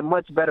have been in a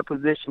much better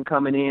position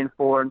coming in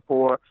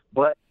 4-4,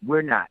 but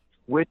we're not.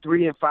 We're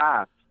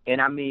 3-5.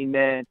 And I mean,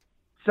 man,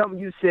 something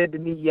you said to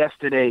me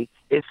yesterday,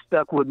 it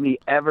stuck with me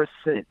ever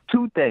since.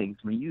 2 things.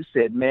 When you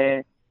said,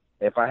 man,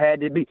 if I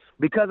had to be,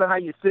 because of how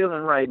you're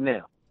feeling right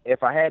now,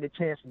 if I had a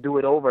chance to do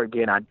it over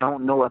again, I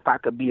don't know if I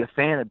could be a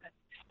fan of it.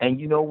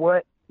 And you know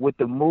what? With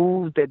the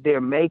moves that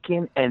they're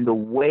making and the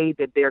way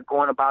that they're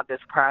going about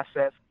this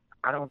process,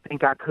 I don't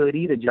think I could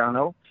either,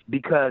 Jono,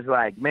 because,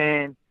 like,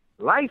 man,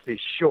 life is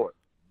short.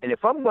 And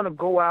if I'm going to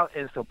go out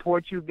and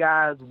support you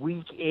guys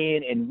week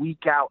in and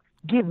week out,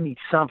 give me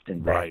something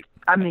back. Right.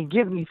 I mean,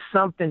 give me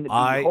something to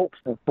be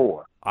hopeful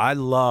for. I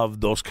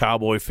love those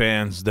Cowboy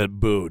fans that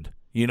booed.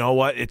 You know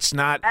what? It's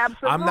not.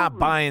 Absolutely. I'm not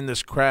buying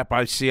this crap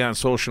I see on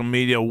social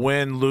media.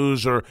 Win,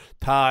 lose, or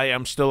tie.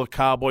 I'm still a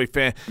Cowboy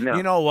fan. No.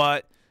 You know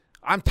what?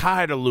 I'm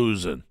tired of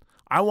losing.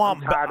 I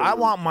want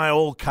my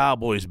old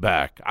Cowboys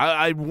back.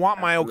 I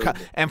want my old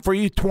and for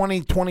you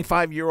 20,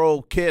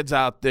 25-year-old kids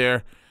out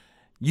there,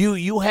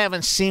 you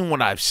haven't seen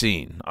what I've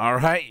seen, all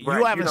right?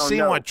 You haven't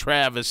seen what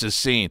Travis has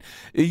seen.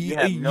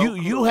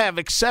 You have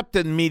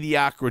accepted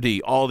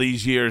mediocrity all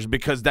these years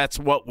because that's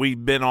what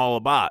we've been all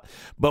about.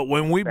 But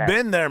when we've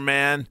been there,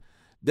 man,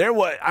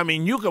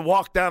 you could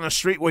walk down the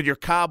street with your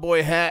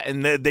cowboy hat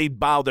and they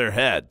bow their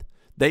head.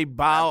 They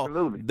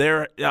bow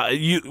their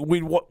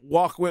we'd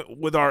walk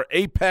with our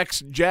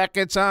Apex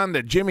jackets on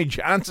that Jimmy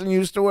Johnson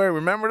used to wear.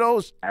 Remember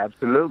those?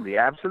 Absolutely.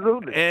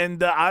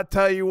 And I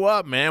tell you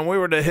what, man, we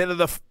were the hit of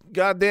the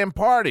goddamn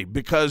party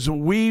because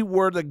we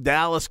were the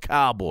Dallas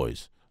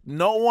Cowboys.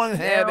 No one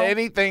had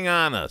anything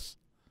on us.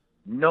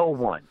 No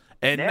one.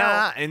 And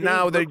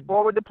now they look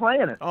forward to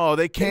playing us. Oh,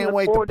 they can't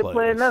wait to play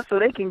playing us so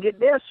they can get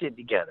their shit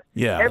together.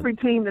 Yeah. Every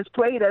team that's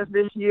played us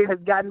this year has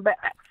gotten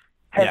back.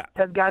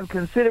 Has gotten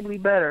considerably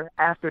better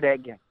after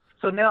that game.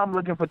 So now I'm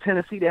looking for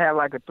Tennessee to have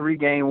like a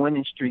 3-game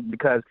winning streak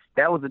because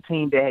that was a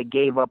team that had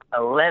gave up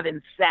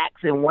 11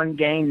 sacks in one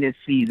game this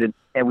season,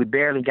 and we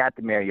barely got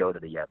the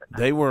Mariota the other night.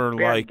 They were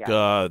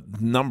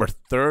number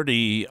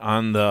 30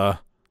 on the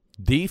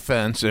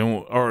defense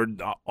or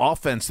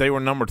offense. They were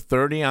number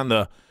 30 on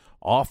the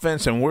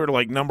offense, and we're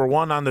like number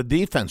 1 on the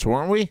defense,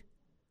 weren't we?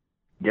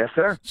 Yes,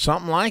 sir.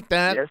 Something like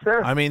that. Yes,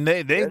 sir. I mean,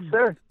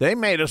 they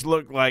made us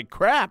look like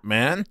crap,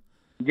 man.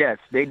 Yes,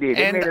 they did.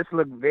 They made us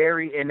look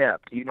very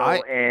inept,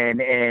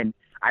 and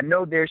I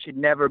know there should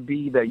never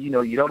be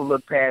you don't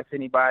look past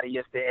anybody.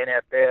 It's the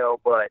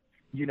NFL, but,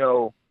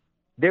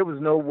 there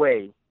was no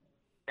way.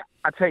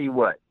 I tell you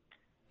what,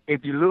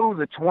 if you lose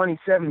a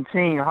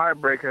 2017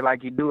 heartbreaker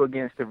like you do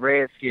against the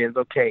Redskins,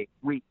 okay,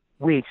 we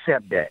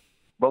accept that.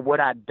 But what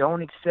I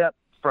don't accept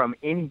from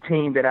any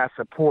team that I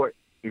support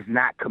is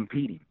not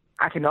competing.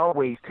 I can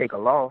always take a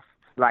loss.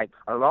 Like,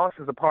 a loss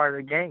is a part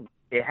of the game.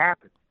 It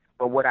happens.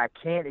 But what I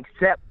can't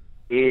accept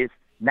is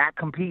not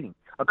competing.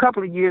 A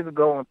couple of years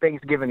ago on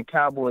Thanksgiving, the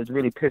Cowboys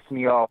really pissed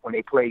me off when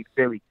they played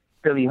Philly.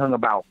 Philly hung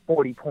about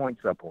 40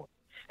 points up on.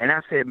 And I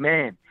said,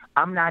 man,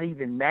 I'm not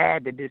even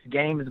mad that this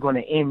game is going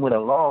to end with a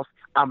loss.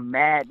 I'm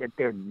mad that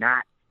they're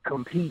not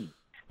competing.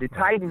 The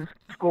Titans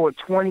scored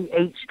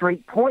 28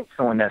 straight points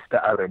on us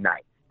the other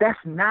night. That's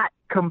not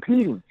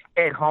competing.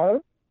 At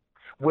home,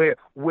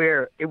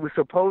 where it was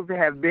supposed to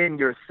have been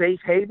your safe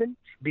haven,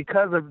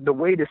 because of the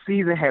way the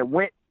season had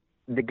went,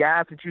 the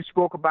guys that you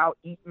spoke about,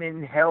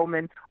 Eatman,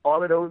 Hellman,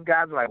 all of those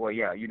guys are like, well,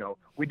 yeah,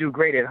 we do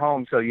great at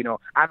home, so,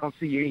 I don't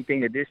see anything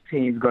that this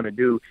team's going to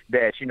do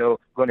that's,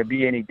 going to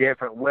be any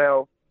different.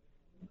 Well,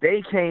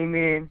 they came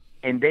in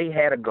and they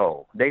had a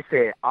goal. They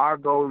said, our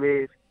goal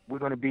is we're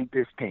going to beat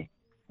this team.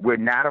 We're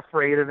not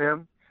afraid of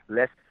them.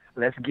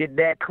 Let's get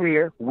that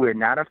clear. We're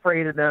not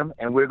afraid of them,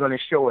 and we're going to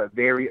show it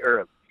very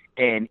early.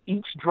 And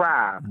each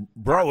drive,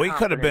 bro, we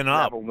could have been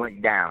up.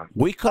 Went down.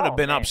 We could have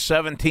been up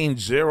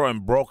 17-0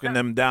 and broken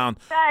them down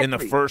in the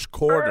first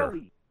quarter.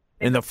 Early.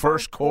 In the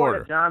first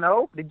quarter. John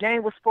O. The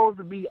game was supposed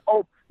to be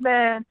open.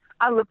 Man,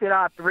 I looked at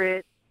our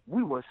thread.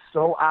 We were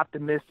so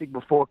optimistic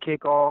before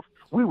kickoff.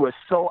 We were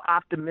so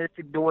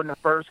optimistic during the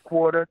first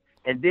quarter.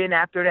 And then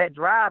after that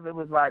drive, it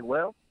was like,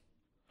 well,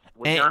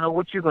 John O,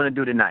 what you going to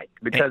do tonight?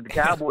 Because the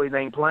Cowboys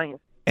ain't playing.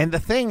 And the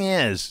thing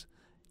is,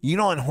 in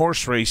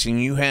horse racing,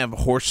 you have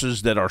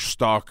horses that are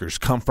stalkers,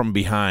 come from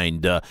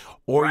behind,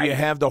 or you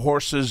have the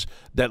horses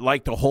that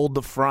like to hold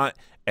the front,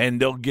 and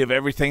they'll give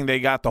everything they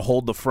got to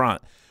hold the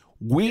front.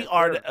 We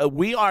are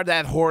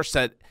that horse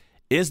that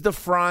is the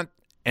front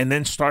and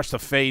then starts to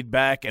fade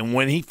back, and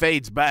when he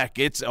fades back,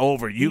 it's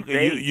over.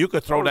 You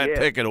could throw that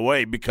ticket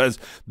away, because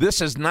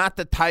this is not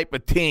the type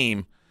of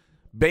team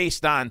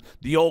based on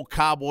the old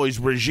Cowboys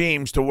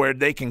regimes to where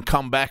they can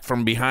come back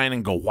from behind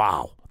and go,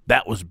 wow.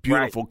 That was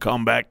beautiful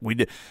comeback we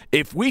did.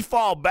 If we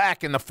fall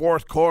back in the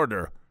fourth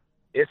quarter,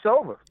 it's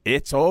over.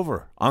 It's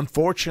over.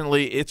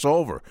 Unfortunately, it's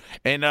over.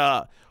 And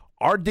our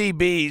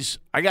DBs,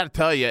 I got to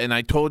tell you, and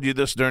I told you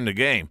this during the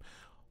game,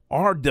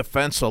 our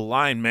defensive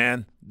line,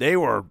 man, they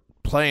were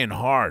playing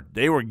hard.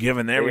 They were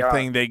giving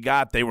everything they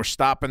got. They were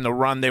stopping the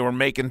run. They were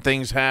making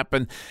things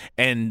happen.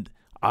 And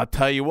I'll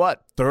tell you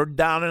what, third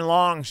down and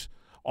longs,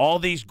 all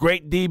these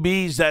great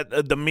DBs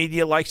that the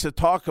media likes to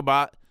talk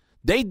about,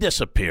 they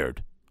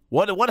disappeared.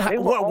 Where's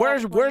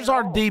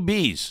our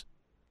DBs?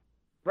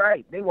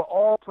 Right. They were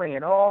all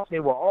playing off.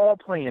 They were all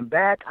playing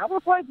back. I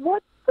was like,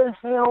 what the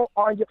hell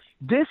are you?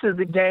 This is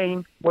a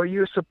game where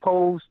you're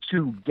supposed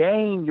to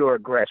gain your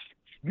aggression.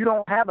 You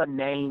don't have a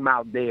name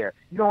out there.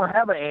 You don't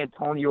have an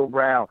Antonio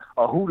Brown,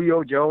 a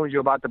Julio Jones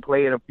you're about to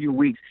play in a few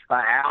weeks, a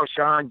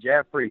Alshon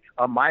Jeffrey,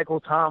 a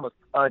Michael Thomas,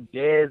 a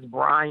Dez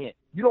Bryant.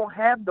 You don't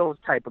have those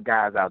type of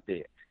guys out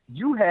there.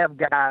 You have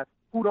guys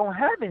who don't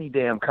have any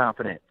damn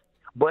confidence.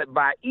 But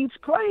by each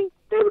play,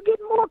 they were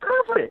getting more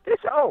confident. They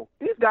said, oh,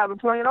 these guys are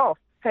playing off.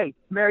 Hey,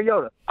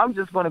 Mariota, I'm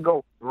just going to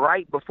go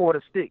right before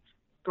the sticks.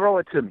 Throw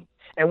it to me.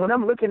 And when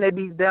I'm looking at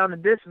these down the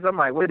distance, I'm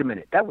like, wait a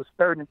minute. That was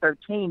 3rd and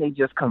 13 they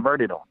just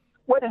converted on.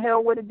 Where the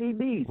hell were the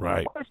DBs?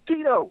 Right. Where's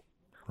Cheeto?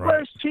 Right.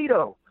 Where's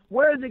Cheeto?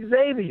 Where's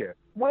Xavier?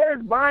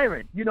 Where's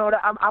Byron?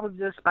 I was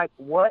just like,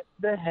 what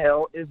the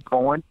hell is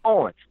going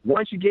on?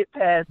 Once you get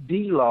past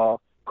D-Law,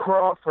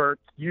 Crawford,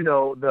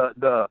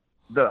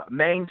 the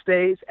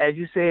mainstays, as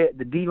you said,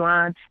 the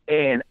D-line,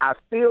 and I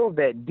feel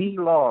that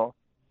D-Law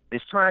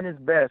is trying his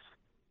best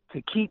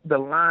to keep the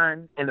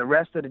line and the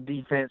rest of the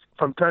defense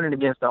from turning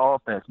against the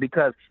offense.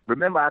 Because,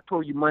 remember, I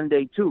told you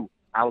Monday, too,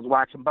 I was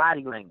watching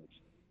body language.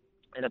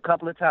 And a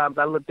couple of times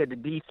I looked at the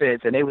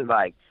defense, and they was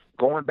like,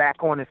 going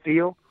back on the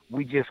field,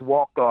 we just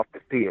walked off the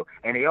field.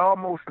 And they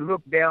almost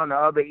looked down the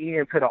other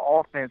end to the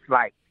offense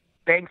like,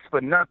 thanks for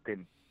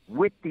nothing,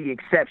 with the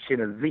exception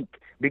of Zeke,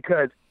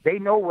 because they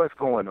know what's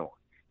going on.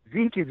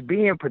 Zeke is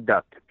being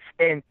productive.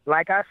 And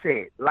like I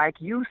said, like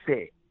you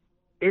said,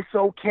 it's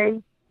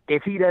okay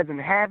if he doesn't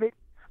have it,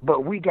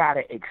 but we got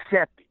to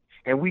accept it.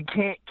 And we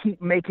can't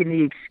keep making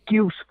the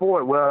excuse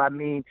for it. Well, I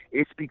mean,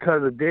 it's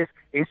because of this,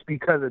 it's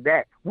because of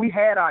that. We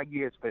had our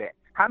years for that.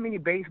 How many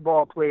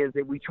baseball players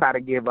did we try to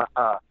give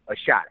a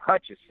shot?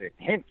 Hutchinson,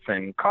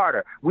 Henson,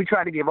 Carter. We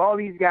tried to give all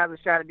these guys a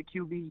shot at the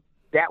QB.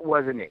 That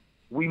wasn't it.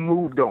 We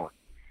moved on.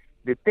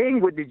 The thing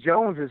with the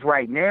Joneses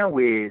right now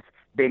is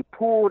they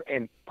pulled,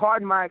 and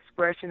pardon my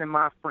expression and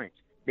my French,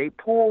 they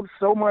pulled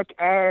so much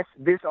ass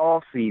this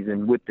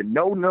offseason with the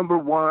no number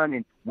one,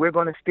 and we're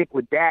going to stick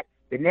with that,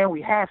 that now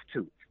we have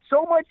to.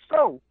 So much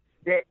so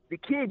that the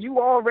kid you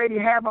already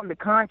have under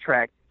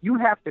contract, you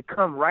have to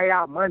come right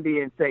out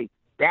Monday and say,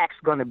 Dak's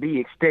going to be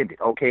extended.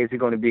 Okay, is he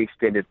going to be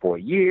extended for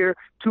a year,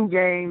 2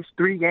 games,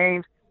 3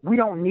 games? We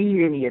don't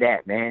need any of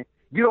that, man.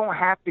 You don't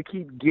have to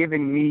keep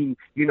giving me,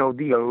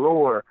 the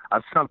allure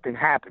of something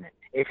happening.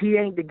 If he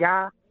ain't the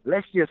guy,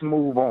 let's just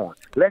move on.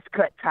 Let's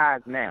cut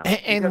ties now.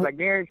 Because I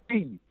guarantee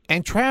you.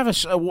 And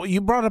Travis,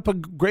 you brought up a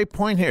great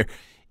point here.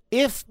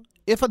 If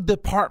a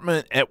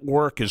department at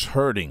work is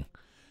hurting,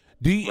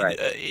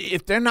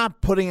 if they're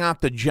not putting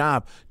out the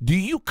job, do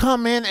you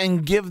come in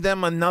and give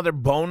them another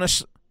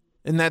bonus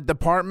in that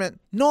department?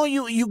 No,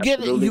 you get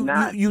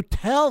it. You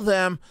tell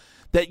them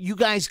that you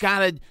guys got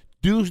to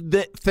do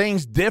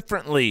things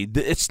differently.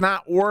 It's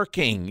not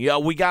working.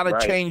 We got to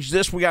change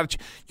this. We got to.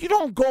 You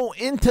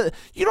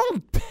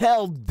don't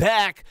tell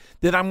Dak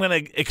that I'm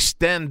going to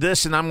extend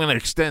this and I'm going to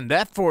extend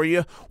that for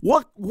you.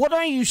 What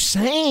are you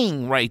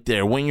saying right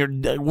there when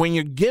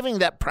you're giving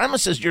that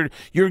premises?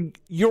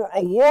 You're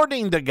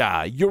awarding the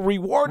guy. You're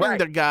rewarding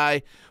the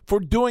guy for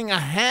doing a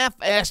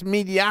half-ass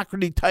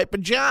mediocrity type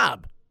of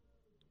job.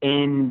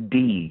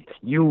 Indeed,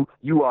 you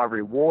are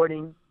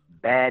rewarding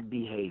bad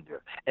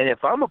behavior. And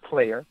if I'm a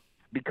player.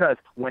 Because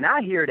when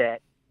I hear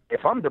that,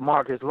 if I'm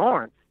DeMarcus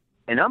Lawrence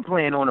and I'm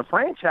playing on a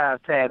franchise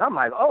tag, I'm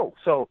like, oh,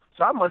 so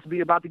I must be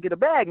about to get a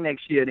bag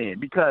next year then,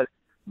 because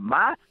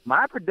my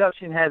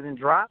production hasn't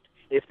dropped.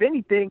 If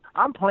anything,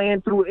 I'm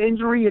playing through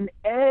injury and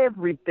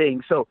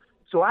everything. So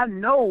I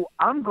know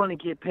I'm going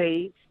to get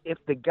paid if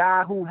the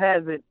guy who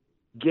hasn't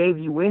gave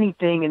you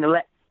anything in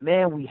the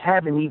man, we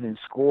haven't even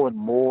scored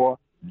more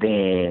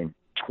than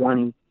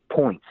 20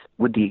 points,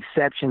 with the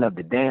exception of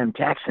the damn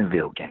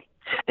Jacksonville game.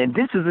 And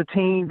this is a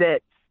team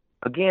that,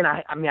 again,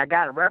 I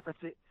got to reference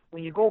it.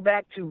 When you go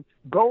back to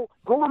go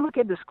and look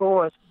at the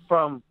scores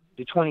from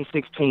the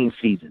 2016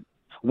 season,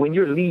 when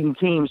you're leading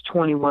teams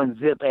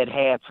 21-0 at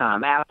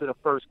halftime after the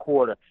first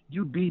quarter,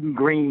 you beating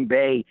Green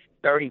Bay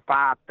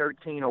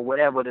 35-13 or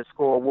whatever the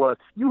score was.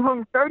 You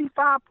hung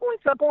 35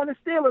 points up on the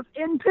Steelers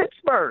in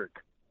Pittsburgh.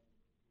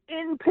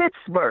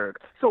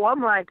 So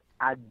I'm like,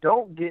 I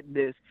don't get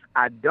this.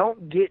 I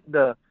don't get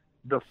the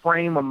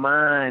frame of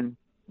mind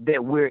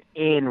that we're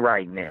in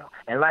right now.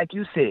 And like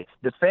you said,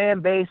 the fan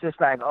base is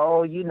like,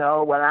 oh,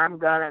 I'm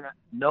gonna.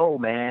 No,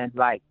 man.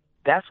 Like,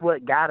 that's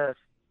what got us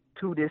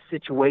to this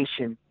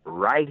situation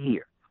right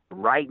here,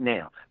 right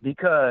now.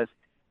 Because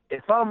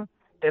if I'm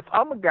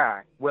a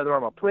guy, whether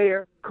I'm a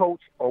player,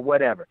 coach, or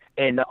whatever,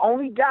 and the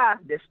only guy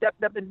that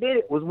stepped up and did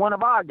it was one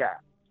of our guys.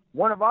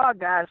 One of our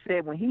guys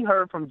said when he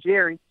heard from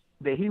Jerry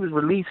that he was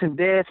releasing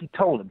Dez, he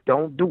told him,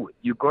 don't do it.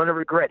 You're going to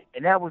regret it.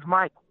 And that was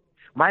Michael.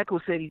 Michael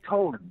said he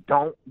told him,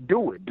 don't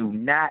do it. Do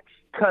not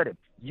cut him.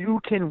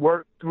 You can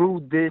work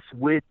through this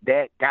with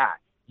that guy.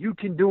 You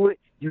can do it.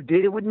 You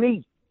did it with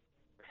me.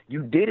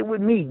 You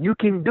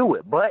can do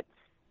it. But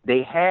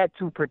they had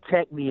to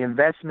protect the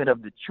investment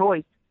of the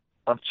choice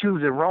of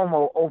choosing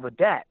Romo over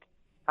Dak.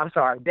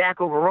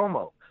 Dak over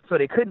Romo. So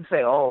they couldn't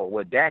say, oh,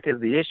 well, Dak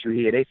is the issue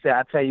here. They said,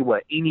 I'll tell you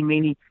what, eeny,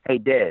 meeny, hey,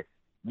 Dez,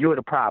 you're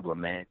the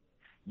problem, man.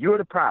 You're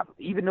the problem.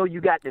 Even though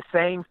you got the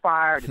same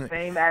fire, the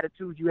same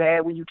attitude you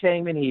had when you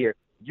came in here,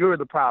 you're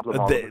the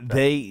problem.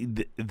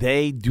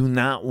 They do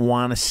not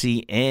want to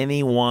see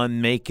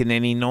anyone making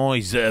any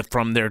noise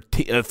from their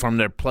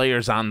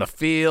players on the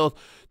field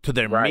to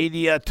their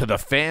media to the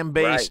fan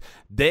base.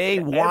 They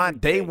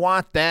want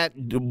that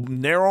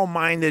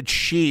narrow-minded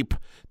sheep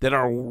that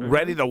are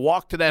ready to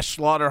walk to that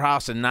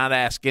slaughterhouse and not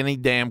ask any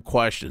damn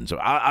questions.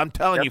 I'm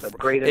telling you, that's a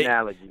great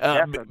analogy.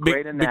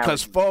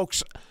 Because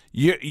folks,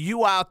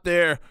 you out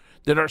there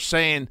that are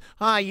saying,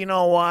 you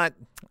know what?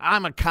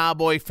 I'm a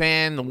Cowboy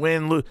fan, the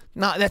win, lose.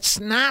 No,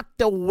 that's not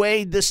the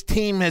way this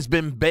team has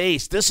been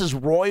based. This is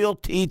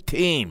royalty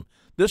team.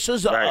 This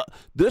is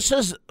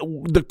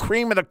the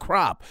cream of the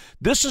crop.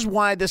 This is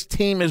why this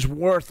team is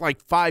worth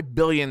like $5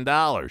 billion,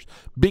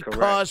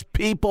 because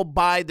people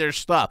buy their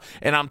stuff.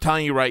 And I'm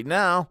telling you right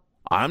now,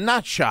 I'm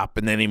not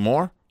shopping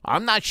anymore.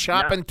 I'm not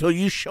shopping until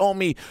you show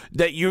me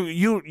that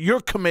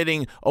you're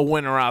committing a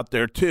winner out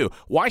there too.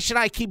 Why should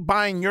I keep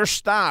buying your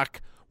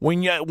stock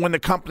when the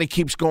company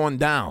keeps going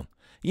down?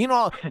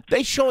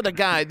 They show this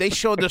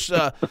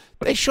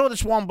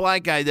one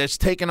black guy that's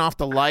taken off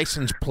the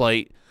license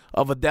plate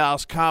of a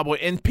Dallas Cowboy,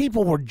 and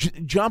people were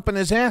jumping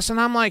his ass, and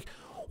I'm like,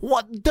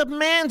 what? The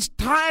man's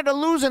tired of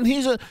losing.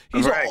 He's an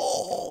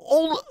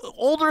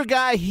older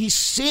guy. He's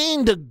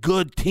seen the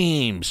good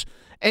teams,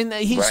 and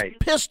he's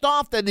pissed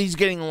off that he's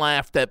getting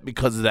laughed at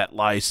because of that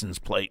license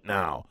plate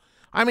now.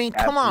 I mean,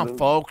 come on,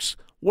 folks.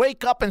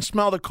 Wake up and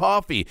smell the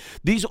coffee.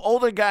 These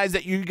older guys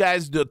that you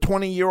guys, the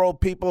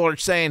 20-year-old people, are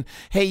saying,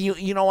 hey,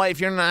 you know what,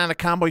 if you're not a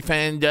Cowboy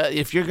fan,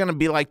 if you're going to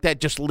be like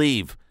that, just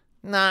leave.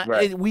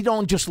 We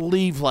don't just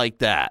leave like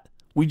that.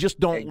 We just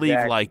don't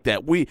leave like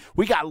that. We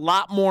got a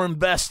lot more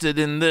invested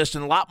in this,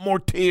 and a lot more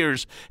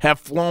tears have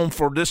flown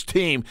for this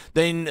team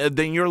than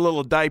your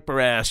little diaper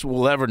ass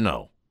will ever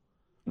know.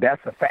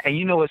 That's a fact.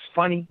 And it's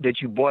funny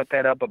that you brought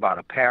that up about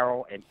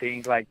apparel and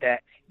things like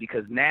that,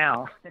 because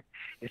now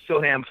it's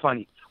so damn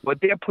funny. What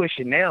they're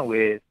pushing now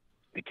is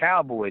the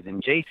Cowboys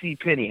and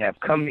JCPenney have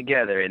come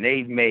together, and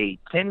they've made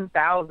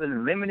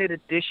 10,000 limited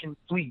edition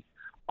fleece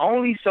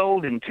only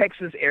sold in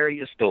Texas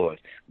area stores.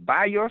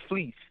 Buy your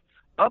fleece,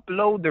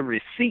 upload the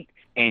receipt,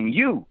 and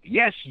you,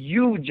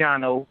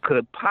 Jono,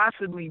 could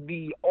possibly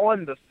be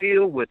on the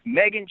field with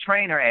Meghan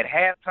Trainor at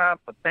halftime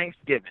for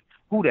Thanksgiving.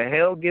 who the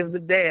hell gives a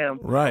damn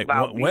Right.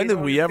 about When being did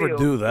on we the ever field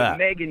do with that?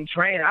 Megan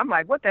Trainor? I'm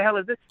like, what the hell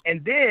is this?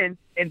 And then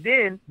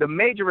the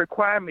major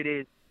requirement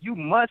is you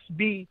must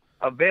be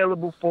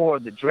available for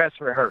the dress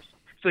rehearsal.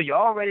 So you're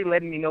already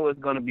letting me know it's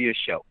going to be a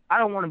show. I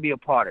don't want to be a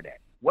part of that.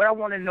 What I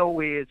want to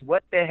know is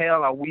what the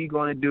hell are we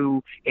going to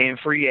do in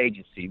free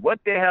agency? What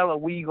the hell are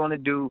we going to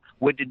do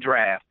with the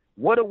draft?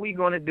 What are we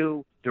going to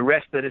do the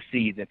rest of the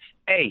season?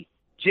 Hey,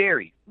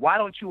 Jerry, why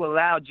don't you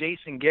allow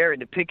Jason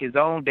Garrett to pick his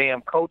own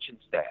damn coaching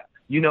staff?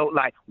 You know,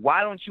 like,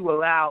 why don't you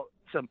allow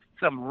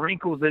some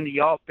wrinkles in the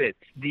offense?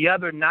 The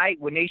other night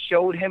when they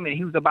showed him and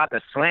he was about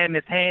to slam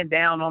his hand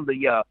down on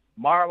the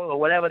marble or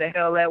whatever the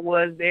hell that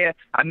was there,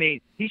 I mean,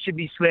 he should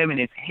be slamming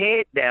his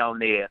head down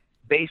there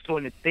based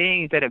on the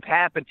things that have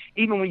happened.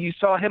 Even when you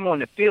saw him on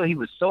the field, he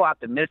was so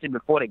optimistic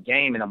before the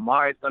game, and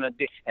Amari's gonna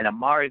do, and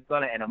Amari's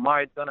gonna.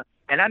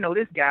 And I know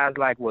this guy's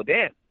like, well,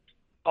 damn,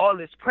 all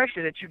this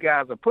pressure that you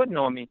guys are putting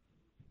on me,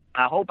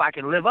 I hope I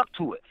can live up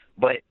to it.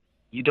 But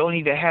you don't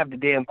even have the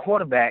damn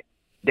quarterback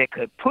that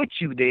could put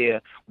you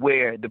there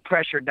where the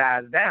pressure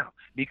dies down.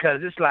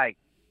 Because it's like,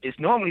 it's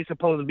normally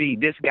supposed to be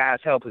this guy's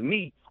helping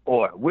me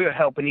or we're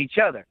helping each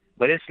other.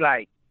 But it's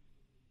like,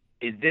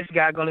 is this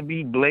guy going to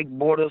be Blake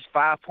Bortles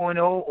 5.0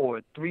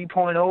 or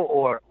 3.0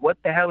 or what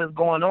the hell is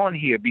going on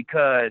here?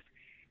 Because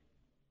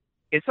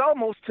it's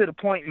almost to the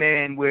point,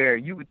 man, where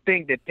you would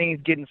think that things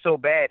getting so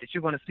bad that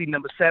you're going to see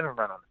number 7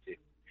 run on the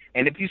field.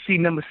 And if you see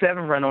number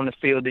 7 run on the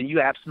field, then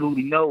you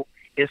absolutely know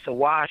it's a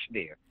wash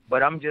there.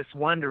 But I'm just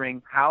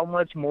wondering how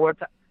much more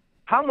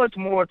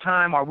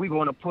time are we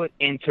going to put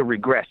into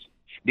regression?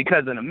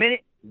 Because in a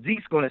minute,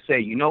 Zeke's going to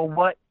say, you know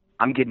what?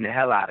 I'm getting the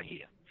hell out of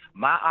here.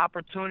 My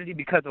opportunity,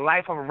 because the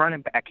life of a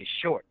running back is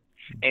short.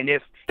 And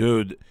if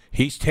dude,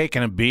 he's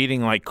taking a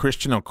beating like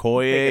Christian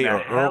Okoye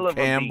or Earl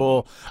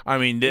Campbell. I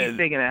mean, he's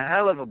taking a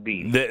hell of a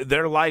beating.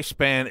 Their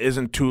lifespan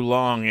isn't too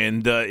long,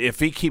 and if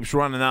he keeps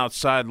running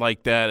outside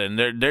like that, and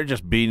they're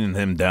just beating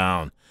him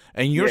down,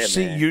 and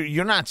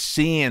you're not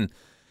seeing.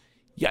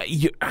 Yeah,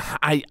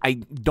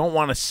 I don't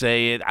want to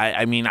say it.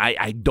 I mean,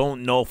 I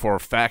don't know for a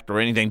fact or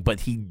anything,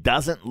 but he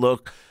doesn't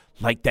look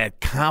like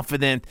that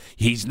confident.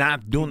 He's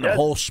not doing the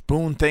whole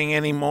spoon thing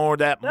anymore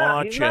that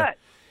much. He's not.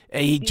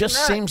 He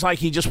just seems like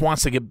he just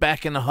wants to get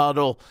back in the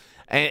huddle.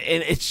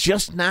 And it's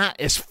just not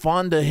as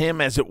fun to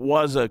him as it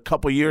was a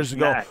couple years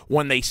ago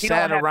when they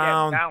sat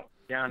around.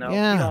 He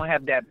don't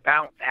have that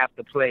bounce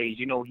after plays.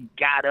 You know, he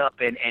got up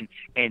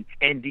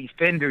and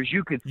defenders,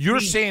 you could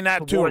You're see seeing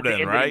that too,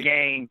 then, right?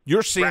 Game.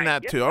 You're seeing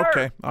that yes, too. Sir.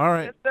 Okay, all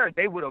right. Yes, sir.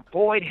 They would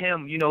avoid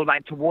him. You know,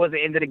 like towards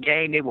the end of the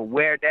game, they would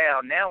wear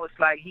down. Now it's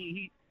like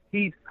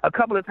he's a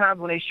couple of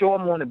times when they show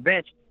him on the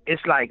bench,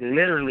 it's like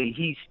literally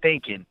he's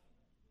thinking,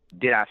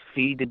 did I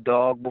feed the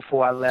dog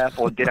before I left,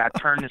 or did I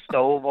turn the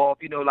stove off?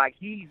 You know, like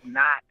he's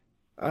not.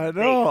 I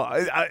know.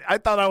 I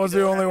thought I was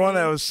the only one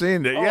that was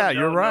seeing it.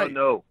 You're right.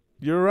 No.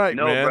 You're right,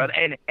 no, man. Brother.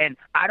 And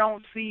I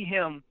don't see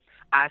him.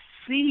 I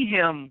see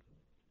him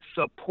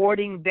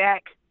supporting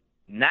Dak,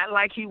 not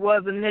like he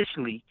was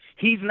initially.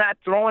 He's not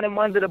throwing him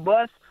under the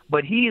bus,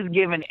 but he is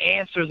giving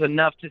answers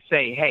enough to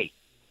say, hey,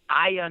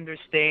 I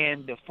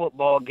understand the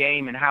football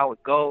game and how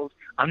it goes.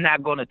 I'm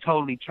not going to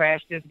totally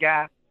trash this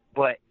guy,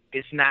 but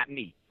it's not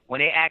me. When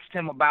they asked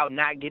him about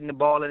not getting the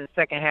ball in the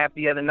second half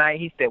the other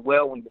night, he said,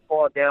 well, when you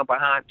fall down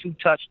behind 2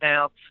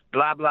 touchdowns,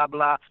 blah, blah,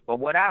 blah. But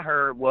what I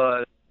heard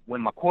was,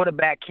 when my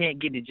quarterback can't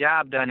get the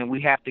job done and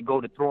we have to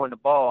go to throwing the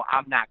ball,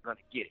 I'm not going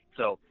to get it.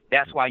 So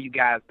that's why you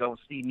guys don't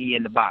see me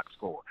in the box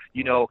score.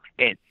 You know,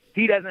 and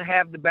he doesn't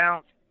have the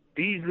bounce.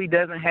 Beasley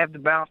doesn't have the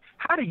bounce.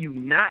 How do you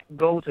not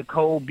go to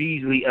Cole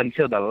Beasley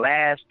until the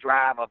last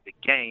drive of the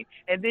game?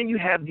 And then you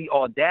have the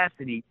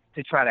audacity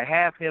to try to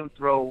have him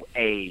throw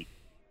a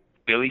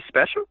Philly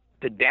special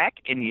to Dak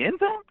in the end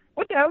zone?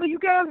 What the hell are you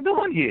guys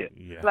doing here?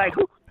 Yeah. Like,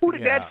 who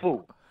did that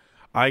fool?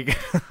 I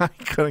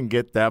couldn't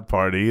get that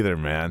part either,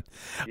 man.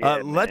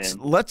 Yeah,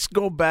 let's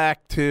go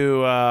back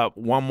to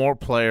one more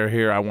player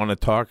here I want to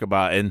talk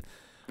about, and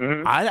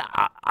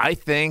I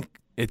think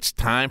it's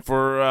time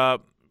for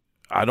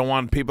I don't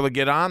want people to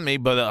get on me,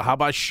 but how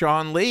about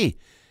Sean Lee?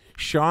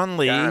 Sean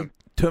Lee,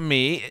 to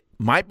me,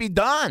 might be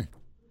done.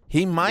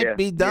 He might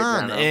be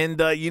done,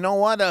 and you know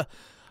what?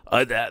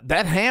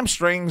 That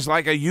hamstring's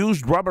like a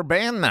used rubber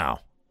band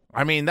now.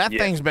 I mean, that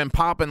thing's been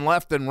popping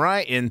left and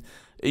right, and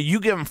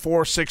you give him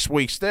 4 or 6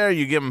 weeks there,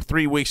 you give him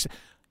 3 weeks.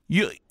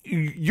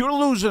 You're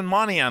losing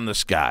money on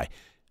this guy.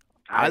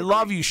 I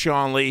love you,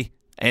 Sean Lee,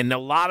 and a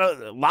lot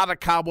of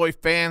Cowboy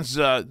fans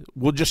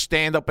will just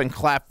stand up and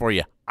clap for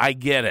you. I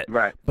get it,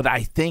 right? But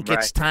I think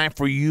it's time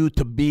for you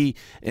to be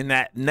in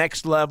that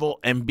next level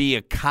and be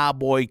a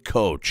Cowboy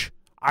coach.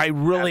 I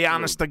really,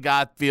 honest to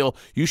God, feel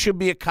you should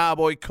be a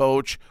Cowboy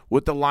coach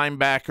with the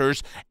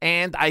linebackers,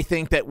 and I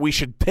think that we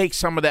should take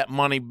some of that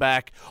money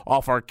back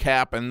off our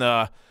cap. And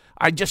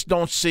I just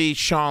don't see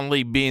Sean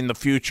Lee being the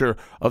future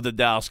of the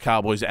Dallas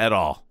Cowboys at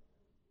all.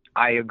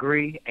 I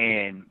agree,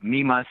 and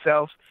me,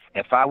 myself,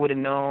 if I would have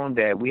known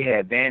that we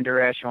had Van Der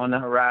Esch on the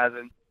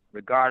horizon,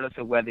 regardless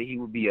of whether he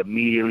would be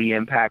immediately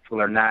impactful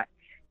or not,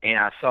 and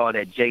I saw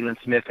that Jalen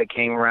Smith had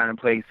came around and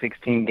played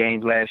 16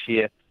 games last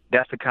year,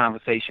 that's the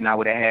conversation I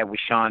would have had with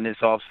Sean this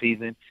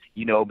offseason,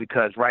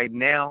 because right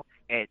now,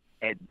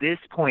 at this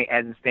point,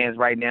 as it stands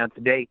right now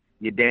today,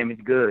 you're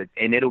damaged goods.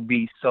 And it'll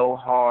be so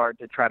hard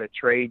to try to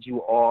trade you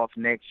off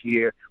next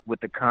year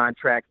with the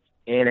contract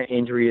and an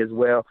injury as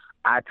well.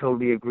 I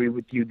totally agree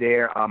with you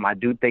there. I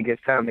do think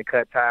it's time to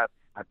cut ties.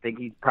 I think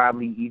he's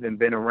probably even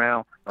been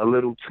around a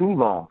little too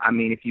long. I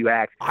mean, if you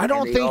ask. I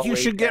don't think you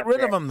should get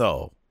rid of him,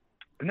 though.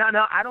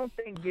 No, I don't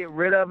think get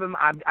rid of him.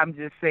 I'm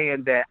just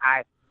saying that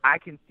I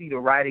can see the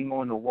writing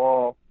on the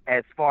wall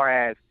as far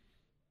as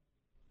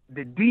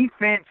the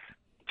defense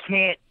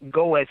can't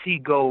go as he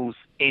goes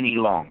any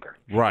longer.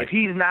 Right. If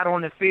he's not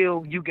on the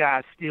field, you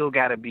guys still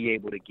got to be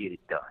able to get it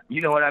done.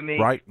 You know what I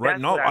mean? Right. That's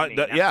No, what I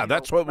mean.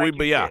 That's what we.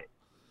 Yeah.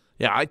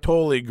 Yeah, I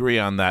totally agree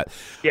on that.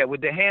 Yeah,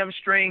 with the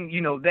hamstring,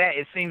 that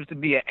it seems to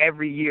be an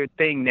every year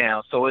thing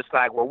now. So it's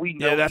like, well, we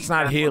know. Yeah, that's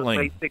not healing.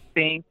 Play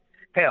 16.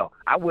 Hell,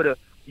 I would have.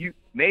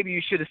 Maybe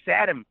you should have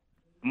sat him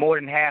more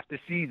than half the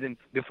season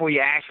before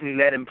you actually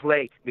let him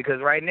play,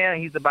 because right now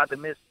he's about to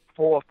miss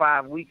 4 or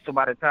 5 weeks. So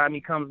by the time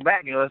he comes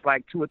back, it's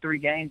like 2 or 3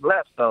 games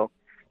left. So,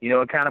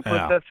 it kind of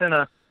puts us in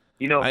a,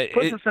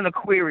 puts us in a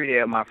query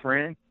there, my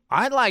friend.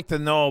 I'd like to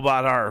know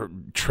about our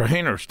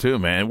trainers too,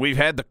 man. We've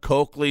had the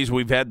Coakleys,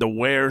 we've had the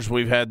Wares,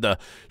 we've had the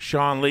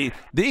Sean Lee.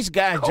 These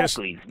guys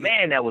Coakleys,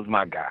 man, that was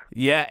my guy.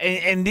 Yeah,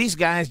 and these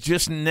guys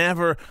just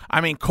never.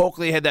 I mean,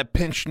 Coakley had that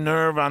pinched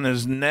nerve on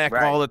his neck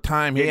all the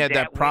time. He had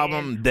that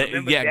problem.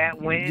 Remember that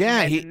win?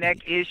 Yeah, the neck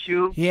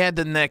issue. He had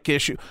the neck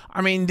issue.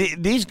 I mean,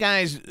 these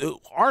guys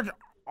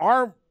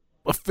are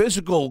a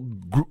physical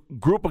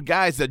group of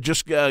guys that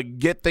just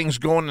get things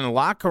going in the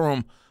locker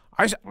room.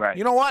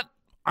 You know what?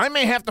 I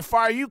may have to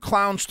fire you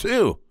clowns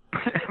too.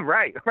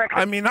 Right.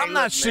 I mean, I'm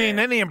not seeing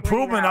any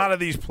improvement out of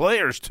these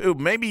players too.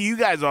 Maybe you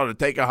guys ought to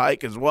take a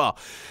hike as well.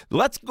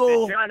 Let's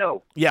go.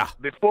 Jono, yeah.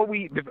 Before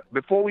we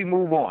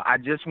move on, I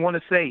just want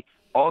to say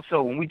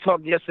also, when we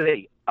talked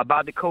yesterday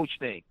about the coach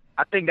thing,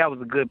 I think that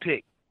was a good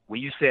pick. When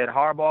you said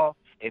Harbaugh,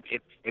 if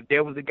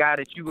there was a guy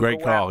that you would great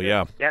go call, after,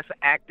 yeah, that's an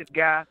active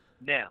guy.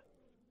 Now,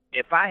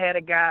 if I had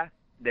a guy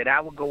that I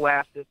would go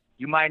after,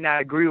 you might not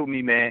agree with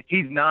me, man.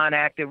 He's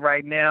non-active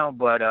right now,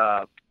 but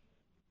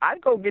I'd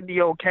go get the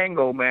old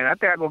Kango, man. I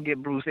think I'd go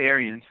get Bruce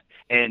Arians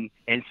and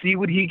see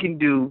what he can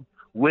do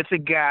with a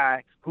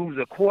guy who's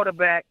a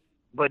quarterback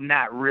but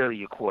not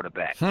really a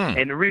quarterback.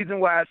 And the reason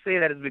why I say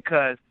that is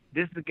because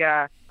this is the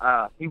guy,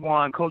 he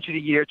won Coach of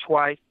the Year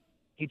twice.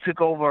 He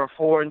took over a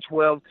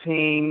 4-12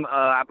 team.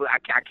 I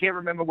can't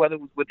remember whether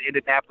it was with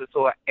Indianapolis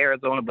or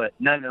Arizona, but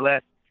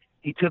nonetheless,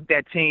 he took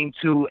that team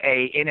to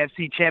a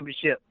NFC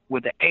championship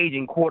with an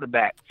aging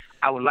quarterback.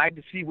 I would like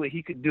to see what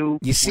he could do.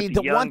 You see,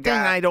 the one thing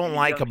I don't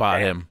like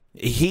about him,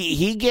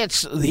 he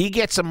gets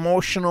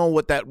emotional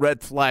with that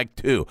red flag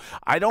too.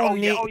 I don't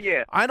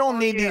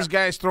need these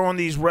guys throwing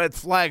these red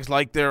flags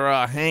like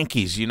they're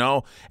hankies,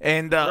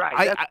 And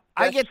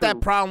I get true.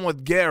 That problem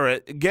with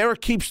Garrett.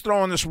 Garrett keeps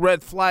throwing this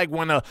red flag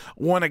when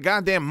a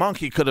goddamn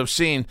monkey could have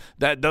seen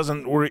that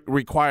doesn't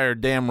require a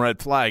damn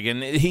red flag,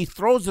 and he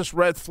throws this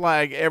red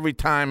flag every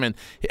time.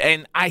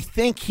 And I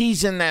think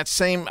he's in that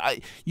same.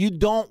 You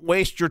don't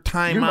waste your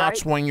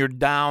timeouts when you're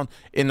down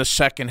in the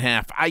second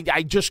half.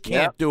 I just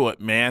can't do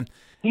it, man.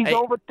 He's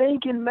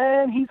overthinking,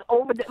 man. He's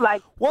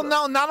Well,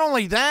 no, not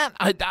only that.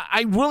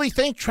 I really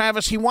think,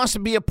 Travis, he wants to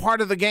be a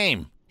part of the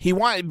game. He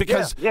wanted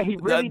because he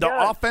really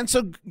the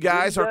offensive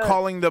guys are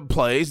calling the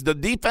plays. The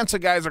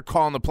defensive guys are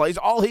calling the plays.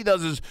 All he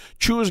does is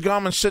chew his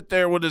gum and sit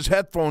there with his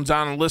headphones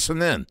on and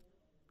listen in.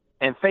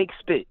 And fake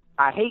spit.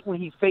 I hate when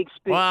he fake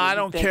spit. Well, I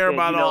don't care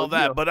about all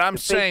that, but I'm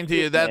saying to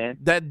you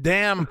that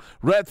damn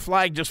red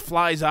flag just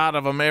flies out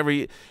of him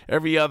every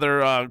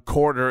other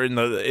quarter in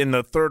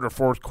the third or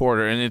fourth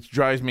quarter, and it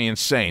drives me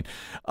insane.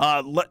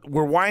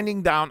 We're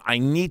winding down. I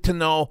need to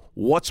know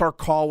what's our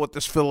call with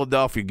this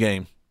Philadelphia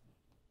game.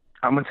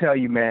 I'm going to tell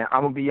you, man,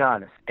 I'm going to be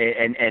honest,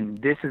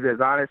 and this is as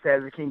honest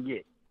as it can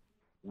get.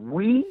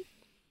 We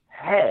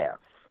have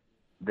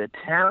the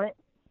talent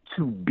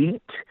to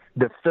beat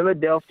the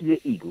Philadelphia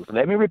Eagles.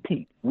 Let me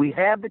repeat. We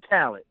have the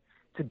talent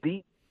to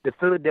beat the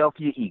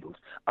Philadelphia Eagles.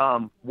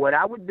 What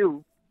I would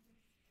do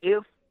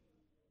if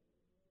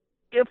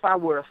I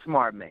were a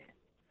smart man,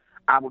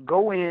 I would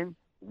go in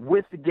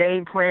with the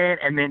game plan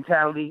and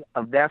mentality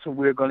of that's what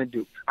we're going to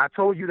do. I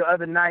told you the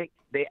other night,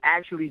 they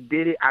actually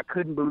did it. I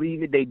couldn't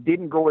believe it. They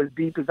didn't go as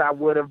deep as I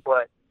would have,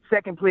 but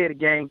second play of the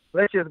game,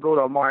 let's just go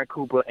to Amari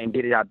Cooper and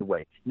get it out the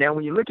way. Now,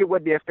 when you look at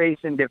what they're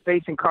facing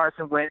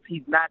Carson Wentz.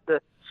 He's not the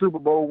Super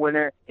Bowl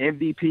winner,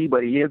 MVP,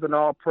 but he is an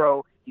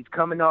all-pro. He's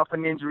coming off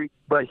an injury,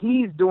 but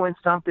he's doing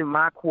something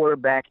my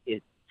quarterback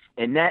isn't.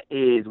 And that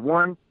is,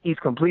 1, he's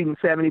completing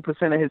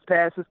 70% of his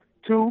passes.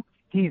 2,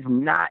 he's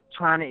not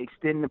trying to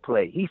extend the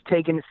play. He's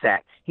taking the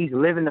sack. He's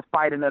living the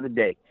fight another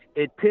day.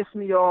 It pissed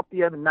me off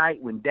the other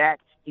night when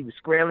Dak, he was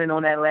scrambling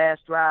on that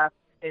last drive.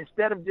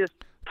 Instead of just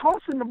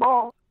tossing the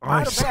ball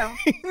out of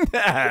bounds,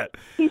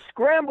 he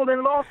scrambled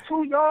and lost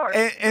 2 yards.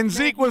 And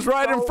Zeke was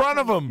right in front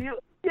of him.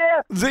 Yeah,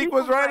 yeah. Zeke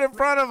was right in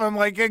front of him,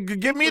 like,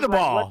 give me the like,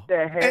 ball. what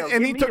the hell?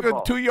 And he Give me took the a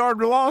ball. 2-yard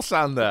loss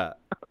on that.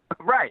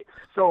 Right.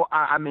 So,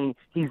 I mean,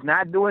 he's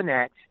not doing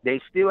that.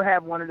 They still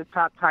have one of the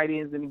top tight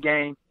ends in the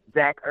game,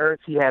 Zach Ertz.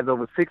 He has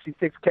over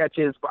 66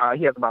 catches.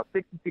 He has about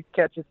 66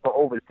 catches for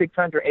over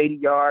 680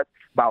 yards,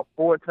 about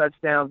 4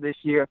 touchdowns this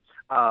year.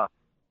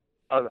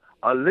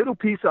 A little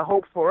piece of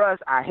hope for us.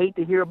 I hate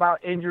to hear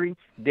about injury.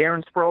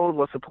 Darren Sproles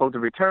was supposed to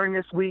return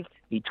this week.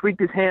 He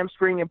tweaked his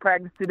hamstring in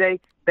practice today.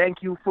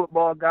 Thank you,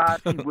 football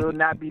gods. He will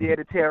not be there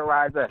to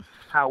terrorize us.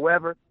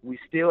 However, we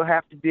still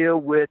have to deal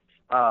with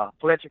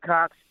Fletcher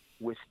Cox.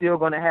 We're still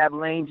going to have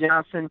Lane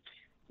Johnson.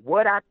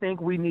 What I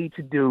think we need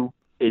to do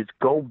is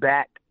go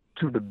back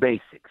to the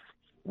basics.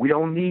 We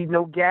don't need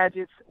no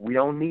gadgets. We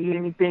don't need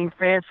anything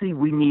fancy.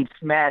 We need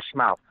smash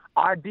mouth.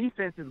 Our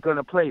defense is going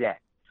to play that.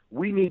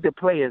 We need to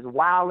play as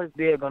wild as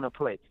they're going to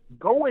play.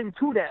 Go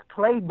into that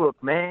playbook,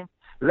 man.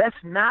 Let's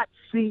not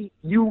see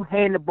you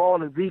hand the ball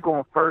to Zeke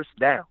on first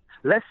down.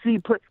 Let's see.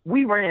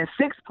 We ran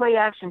 6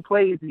 play-action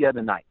plays the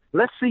other night.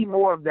 Let's see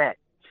more of that.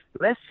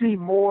 Let's see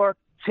more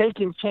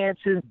taking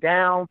chances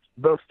down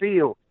the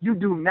field. You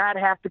do not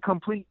have to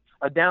complete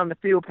a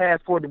down-the-field pass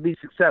for it to be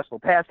successful.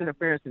 Pass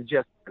interference is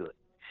just good.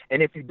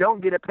 And if you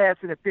don't get a pass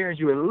interference,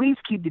 you at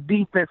least keep the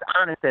defense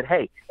honest that,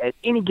 hey, at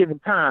any given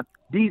time,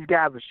 these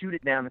guys will shoot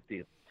it down the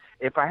field.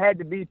 If I had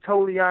to be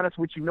totally honest,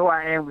 which you know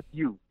I am with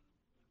you,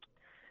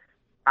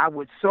 I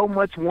would so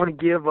much want to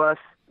give us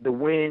the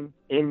win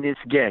in this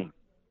game.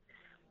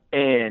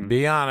 And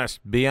be honest.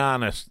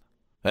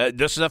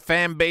 This is a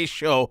fan-based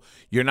show.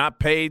 You're not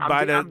paid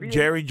by the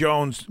Jerry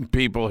Jones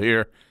people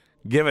here.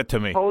 Give it to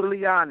me.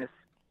 Totally honest.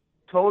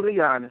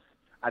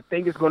 I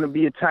think it's going to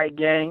be a tight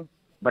game,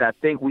 but I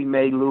think we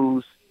may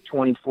lose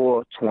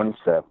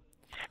 24-27.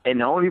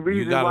 And the only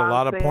reason you got why a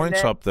lot of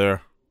points up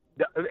there.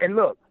 And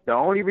look, the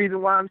only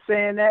reason why I'm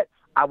saying that,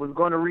 I was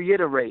going to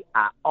reiterate,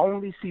 I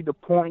only see the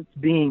points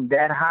being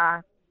that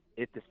high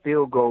if the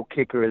field goal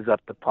kicker is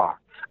up to par.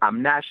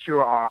 I'm not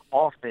sure our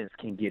offense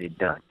can get it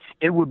done.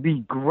 It would be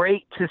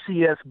great to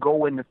see us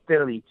go into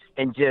Philly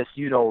and just,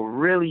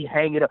 really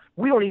hang it up.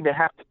 We don't even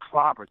have to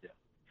clobber them.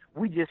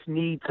 We just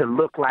need to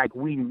look like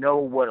we know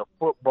what a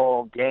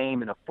football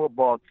game and a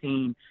football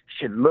team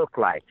should look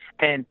like.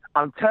 And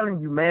I'm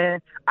telling you,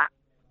 man,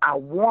 I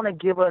want to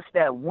give us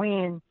that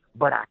win,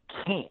 but I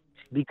can't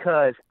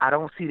because I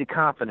don't see the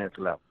confidence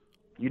level.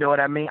 You know what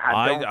I mean?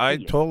 I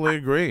totally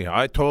agree.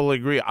 I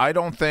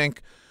don't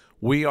think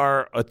we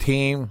are a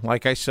team,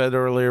 like I said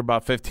earlier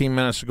about 15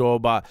 minutes ago,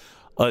 about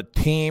a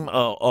team,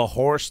 a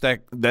horse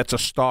that's a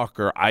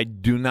stalker. I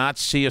do not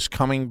see us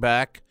coming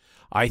back.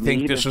 I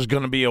think this is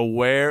going to be a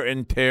wear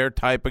and tear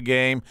type of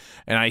game,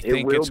 and I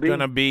think it's going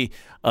to be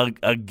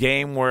a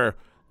game where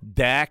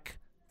Dak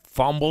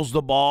fumbles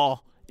the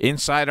ball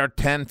inside our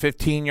 10,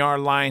 15-yard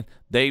line.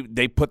 They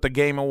put the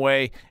game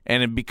away,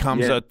 and it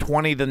becomes a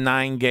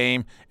 20-9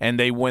 game, and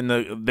they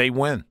win. They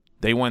win.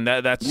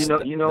 That's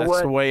what?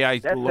 the way I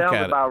look at it. That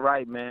sounds about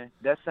right, man.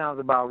 That sounds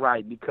about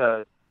right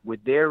because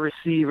with their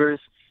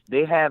receivers,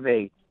 they have.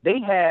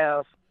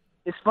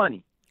 It's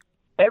funny.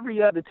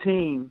 Every other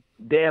team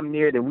damn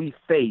near that we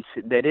face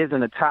that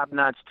isn't a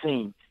top-notch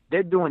team,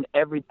 they're doing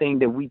everything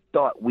that we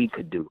thought we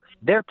could do.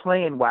 They're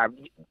playing wide.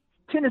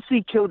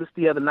 Tennessee killed us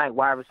the other night,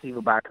 wide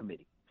receiver by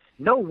committee.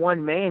 No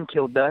one man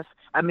killed us.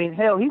 I mean,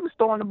 hell, he was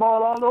throwing the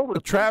ball all over the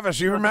place. Travis,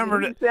 you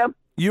remember that?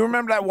 You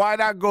remember that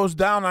wideout goes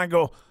down? And I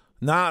go,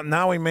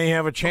 now we may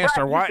have a chance.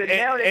 Right,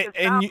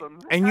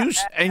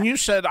 and you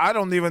said I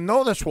don't even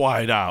know this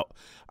wideout.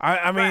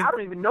 I mean, I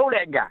don't even know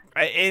that guy.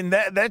 And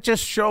that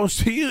just shows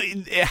to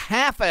you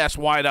half-ass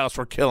wideouts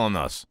were killing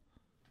us.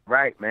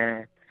 Right,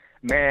 man.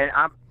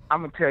 I'm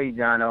gonna tell you,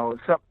 John.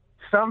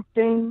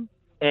 Something,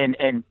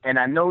 and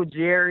I know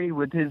Jerry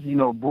with his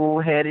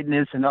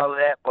bullheadedness and all of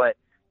that, but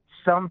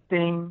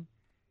something,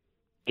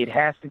 it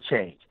has to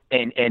change.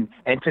 And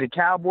to the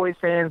Cowboys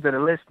fans that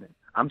are listening,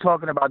 I'm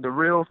talking about the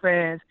real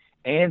fans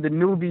and the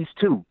newbies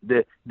too,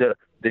 the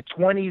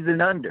 20s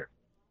and under.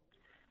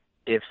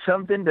 If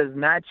something does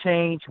not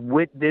change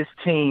with this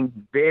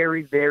team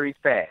very, very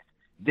fast,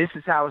 this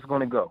is how it's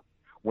going to go.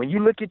 When you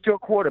look at your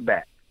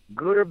quarterback,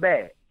 good or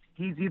bad,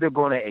 he's either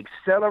going to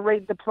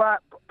accelerate the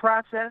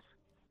process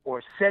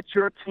or set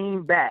your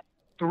team back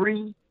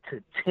 3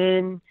 to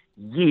 10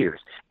 years.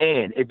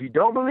 And if you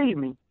don't believe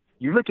me,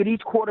 you look at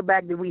each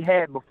quarterback that we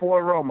had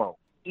before Romo.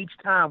 Each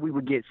time we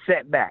would get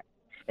set back.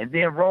 And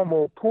then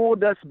Romo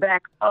pulled us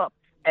back up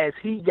as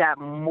he got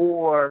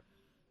more,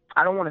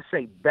 I don't want to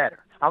say better.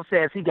 I'll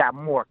say as he got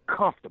more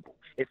comfortable.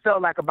 It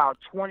felt like about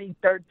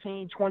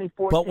 2013,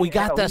 2014. But we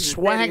got that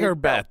swagger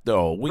bet,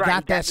 though. We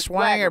got that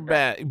swagger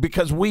bet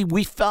because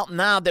we felt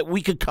now that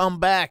we could come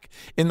back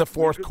in the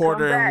fourth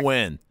quarter and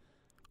win.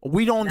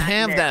 We don't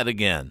have that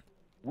again.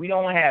 We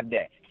don't have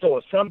that. So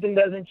if something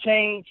doesn't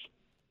change,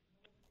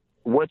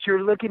 what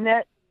you're looking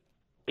at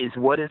is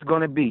what it's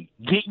going to be.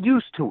 Get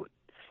used to it.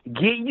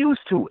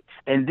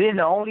 And then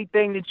the only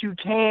thing that you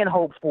can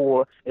hope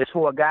for is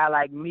for a guy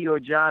like me or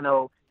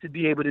Jono to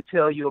be able to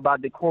tell you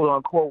about the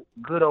quote-unquote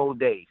good old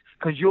days,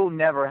 because you'll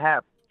never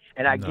have them.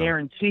 And I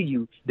guarantee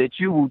you that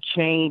you will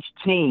change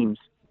teams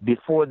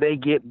before they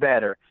get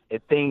better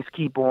if things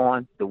keep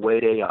on the way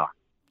they are.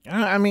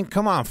 I mean,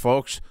 come on,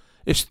 folks.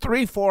 It's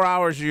 3-4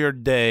 hours of your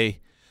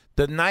day.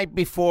 The night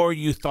before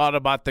you thought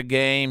about the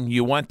game,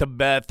 you went to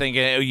bed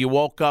thinking, you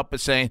woke up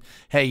and saying,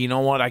 hey, you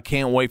know what, I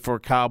can't wait for a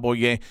Cowboy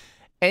game.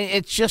 And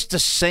it's just the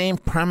same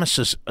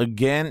premises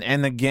again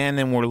and again,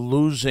 and we're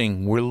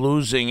losing. We're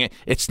losing.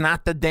 It's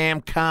not the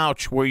damn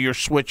couch where you're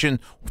switching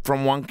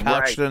from one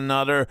couch to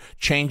another,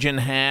 changing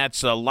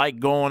hats, a light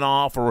going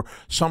off, or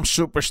some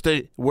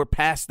superstition. We're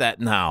past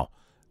that now.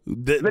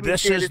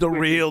 This is the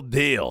real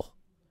deal.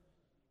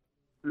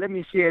 Let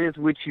me share this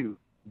with you.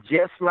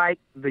 Just like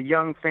the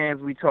young fans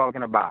we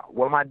talking about.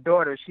 Well, my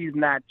daughter, she's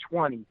not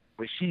 20,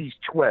 but she's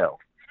 12.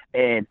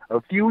 And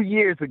a few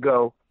years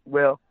ago,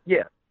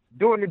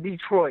 during the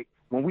Detroit,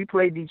 when we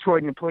played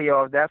Detroit in the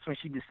playoffs, that's when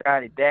she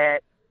decided, Dad,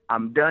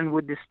 I'm done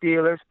with the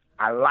Steelers.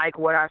 I like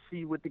what I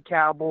see with the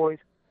Cowboys.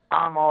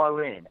 I'm all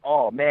in.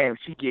 Oh, man,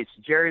 she gets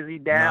jersey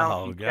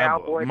down.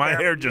 Cowboy my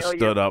hair just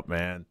stood up,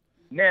 man.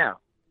 Now,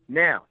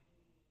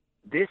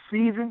 this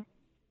season,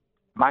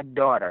 my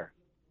daughter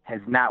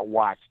has not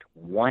watched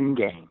one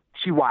game.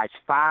 She watched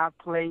 5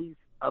 plays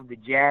of the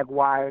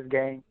Jaguars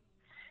game.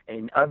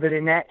 And other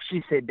than that,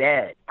 she said,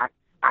 Dad,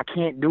 I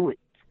can't do it.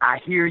 I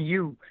hear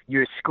you.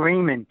 You're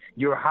screaming.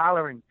 You're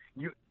hollering.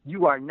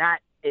 You are not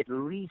at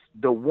least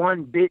the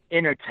one bit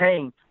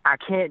entertained. I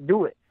can't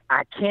do it.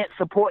 I can't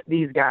support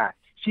these guys.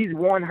 She's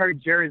worn her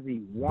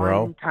jersey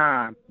one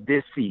time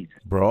this season.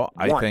 Bro,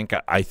 I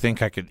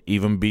think I could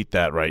even beat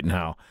that right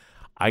now.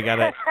 I got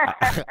an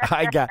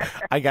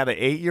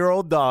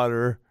 8-year-old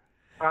daughter,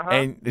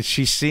 and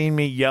she's seen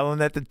me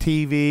yelling at the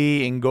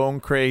TV and going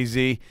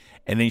crazy,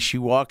 and then she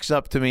walks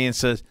up to me and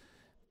says,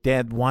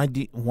 Dad, why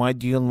do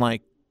you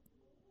like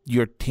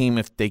your team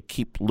if they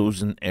keep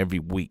losing every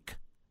week?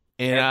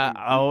 And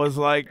I was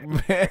like,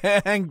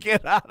 man,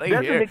 get out of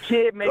here. Doesn't the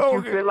kid make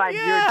you feel like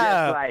you're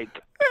just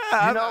like,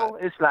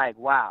 it's like,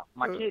 wow,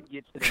 my kid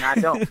gets it and I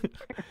don't.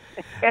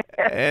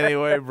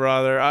 Anyway,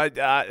 brother,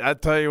 I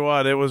tell you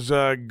what, it was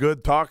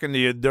good talking to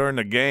you during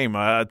the game.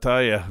 I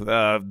tell you,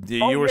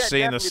 you were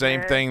seeing the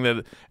same thing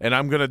and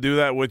I'm going to do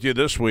that with you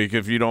this week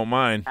if you don't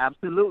mind.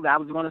 Absolutely. I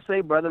was going to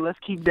say, brother, let's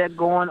keep that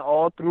going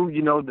all through,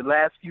 the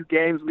last few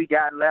games we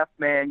got left,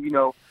 man.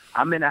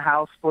 I'm in a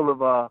house full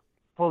of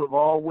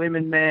all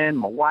women, man,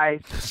 my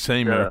wife,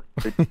 same here.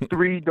 The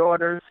 3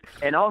 daughters,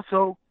 and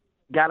also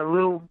got a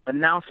little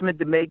announcement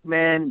to make,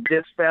 man.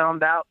 Just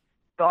found out,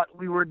 thought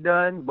we were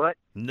done, but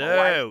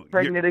my wife's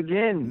pregnant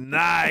again.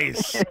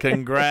 Nice.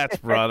 Congrats,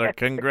 brother.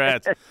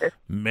 Congrats.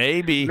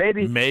 Maybe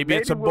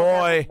it's a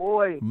boy.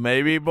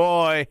 Maybe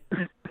boy.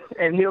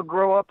 And he'll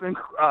grow up and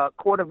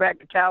quarterback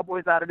the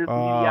Cowboys out of this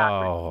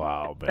mediocrity. Oh,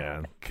 wow,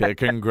 man.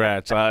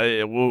 Congrats.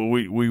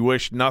 We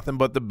wish nothing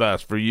but the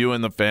best for you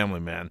and the family,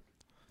 man.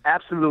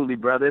 Absolutely,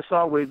 brother. It's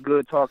always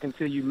good talking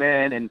to you,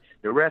 man, and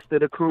the rest of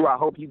the crew. I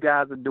hope you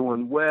guys are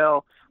doing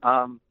well.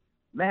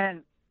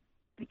 Man,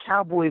 the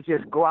Cowboys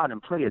just go out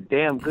and play a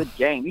damn good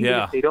game, even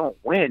if they don't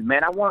win,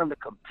 man. I want them to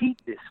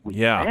compete this week,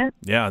 man.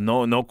 Yeah,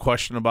 no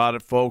question about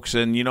it, folks.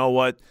 And you know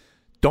what?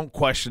 Don't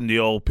question the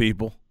old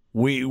people.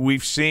 We've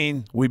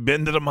been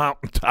to the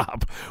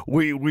mountaintop.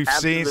 We've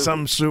seen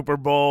some Super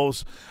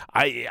Bowls.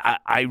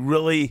 I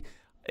really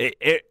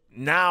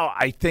now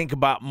I think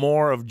about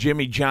more of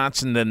Jimmy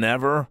Johnson than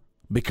ever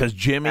because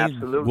Jimmy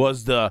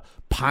was the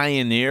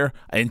pioneer,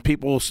 and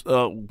people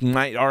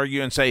might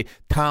argue and say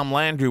Tom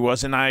Landry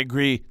was, and I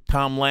agree.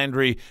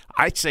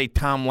 I'd say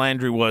Tom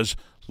Landry was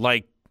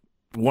like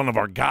one of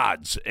our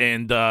gods,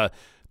 and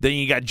then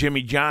you got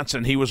Jimmy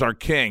Johnson. He was our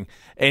king.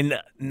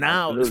 And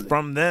now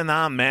from then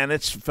on, man,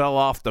 it's fell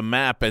off the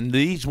map. And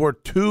these were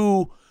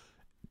two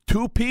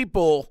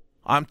people,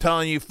 I'm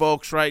telling you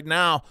folks right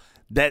now,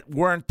 that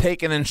weren't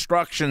taking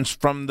instructions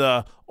from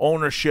the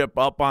ownership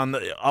up in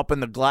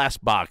the glass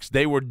box.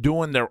 They were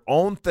doing their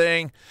own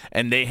thing,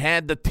 and they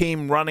had the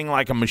team running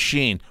like a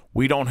machine.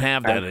 We don't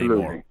have that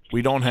anymore.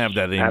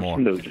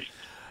 Absolutely.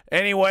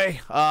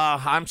 Anyway,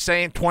 I'm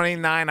saying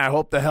 29. I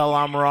hope the hell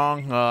I'm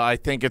wrong. I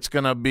think it's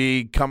going to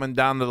be coming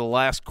down to the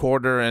last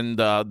quarter and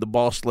the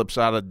ball slips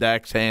out of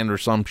Dak's hand or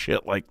some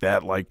shit like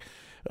that, like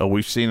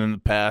we've seen in the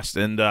past.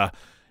 And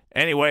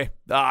anyway,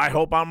 I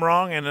hope I'm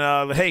wrong.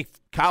 And, hey,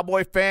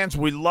 Cowboy fans,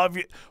 we love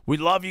you. We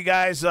love you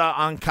guys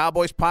on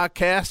Cowboys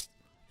Podcast.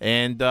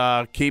 And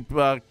keep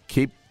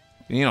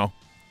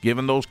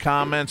giving those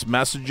comments,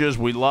 messages.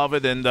 We love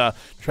it. And,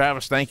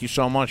 Travis, thank you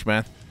so much,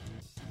 man.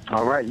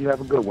 All right, you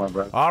have a good one,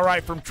 brother. All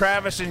right, from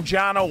Travis and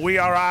Jono, we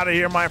are out of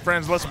here, my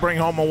friends. Let's bring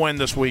home a win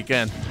this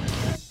weekend.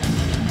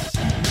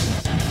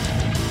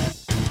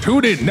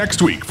 Tune in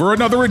next week for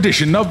another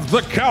edition of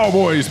the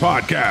Cowboys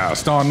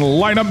Podcast on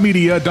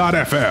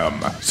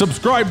lineupmedia.fm.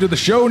 Subscribe to the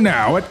show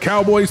now at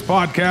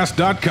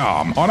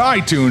cowboyspodcast.com on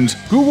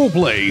iTunes, Google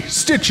Play,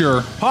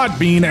 Stitcher,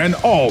 Podbean, and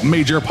all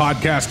major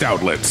podcast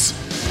outlets.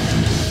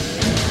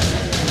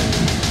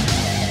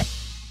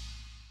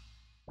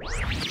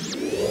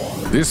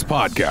 This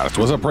podcast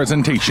was a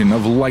presentation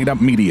of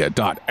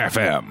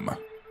lineupmedia.fm.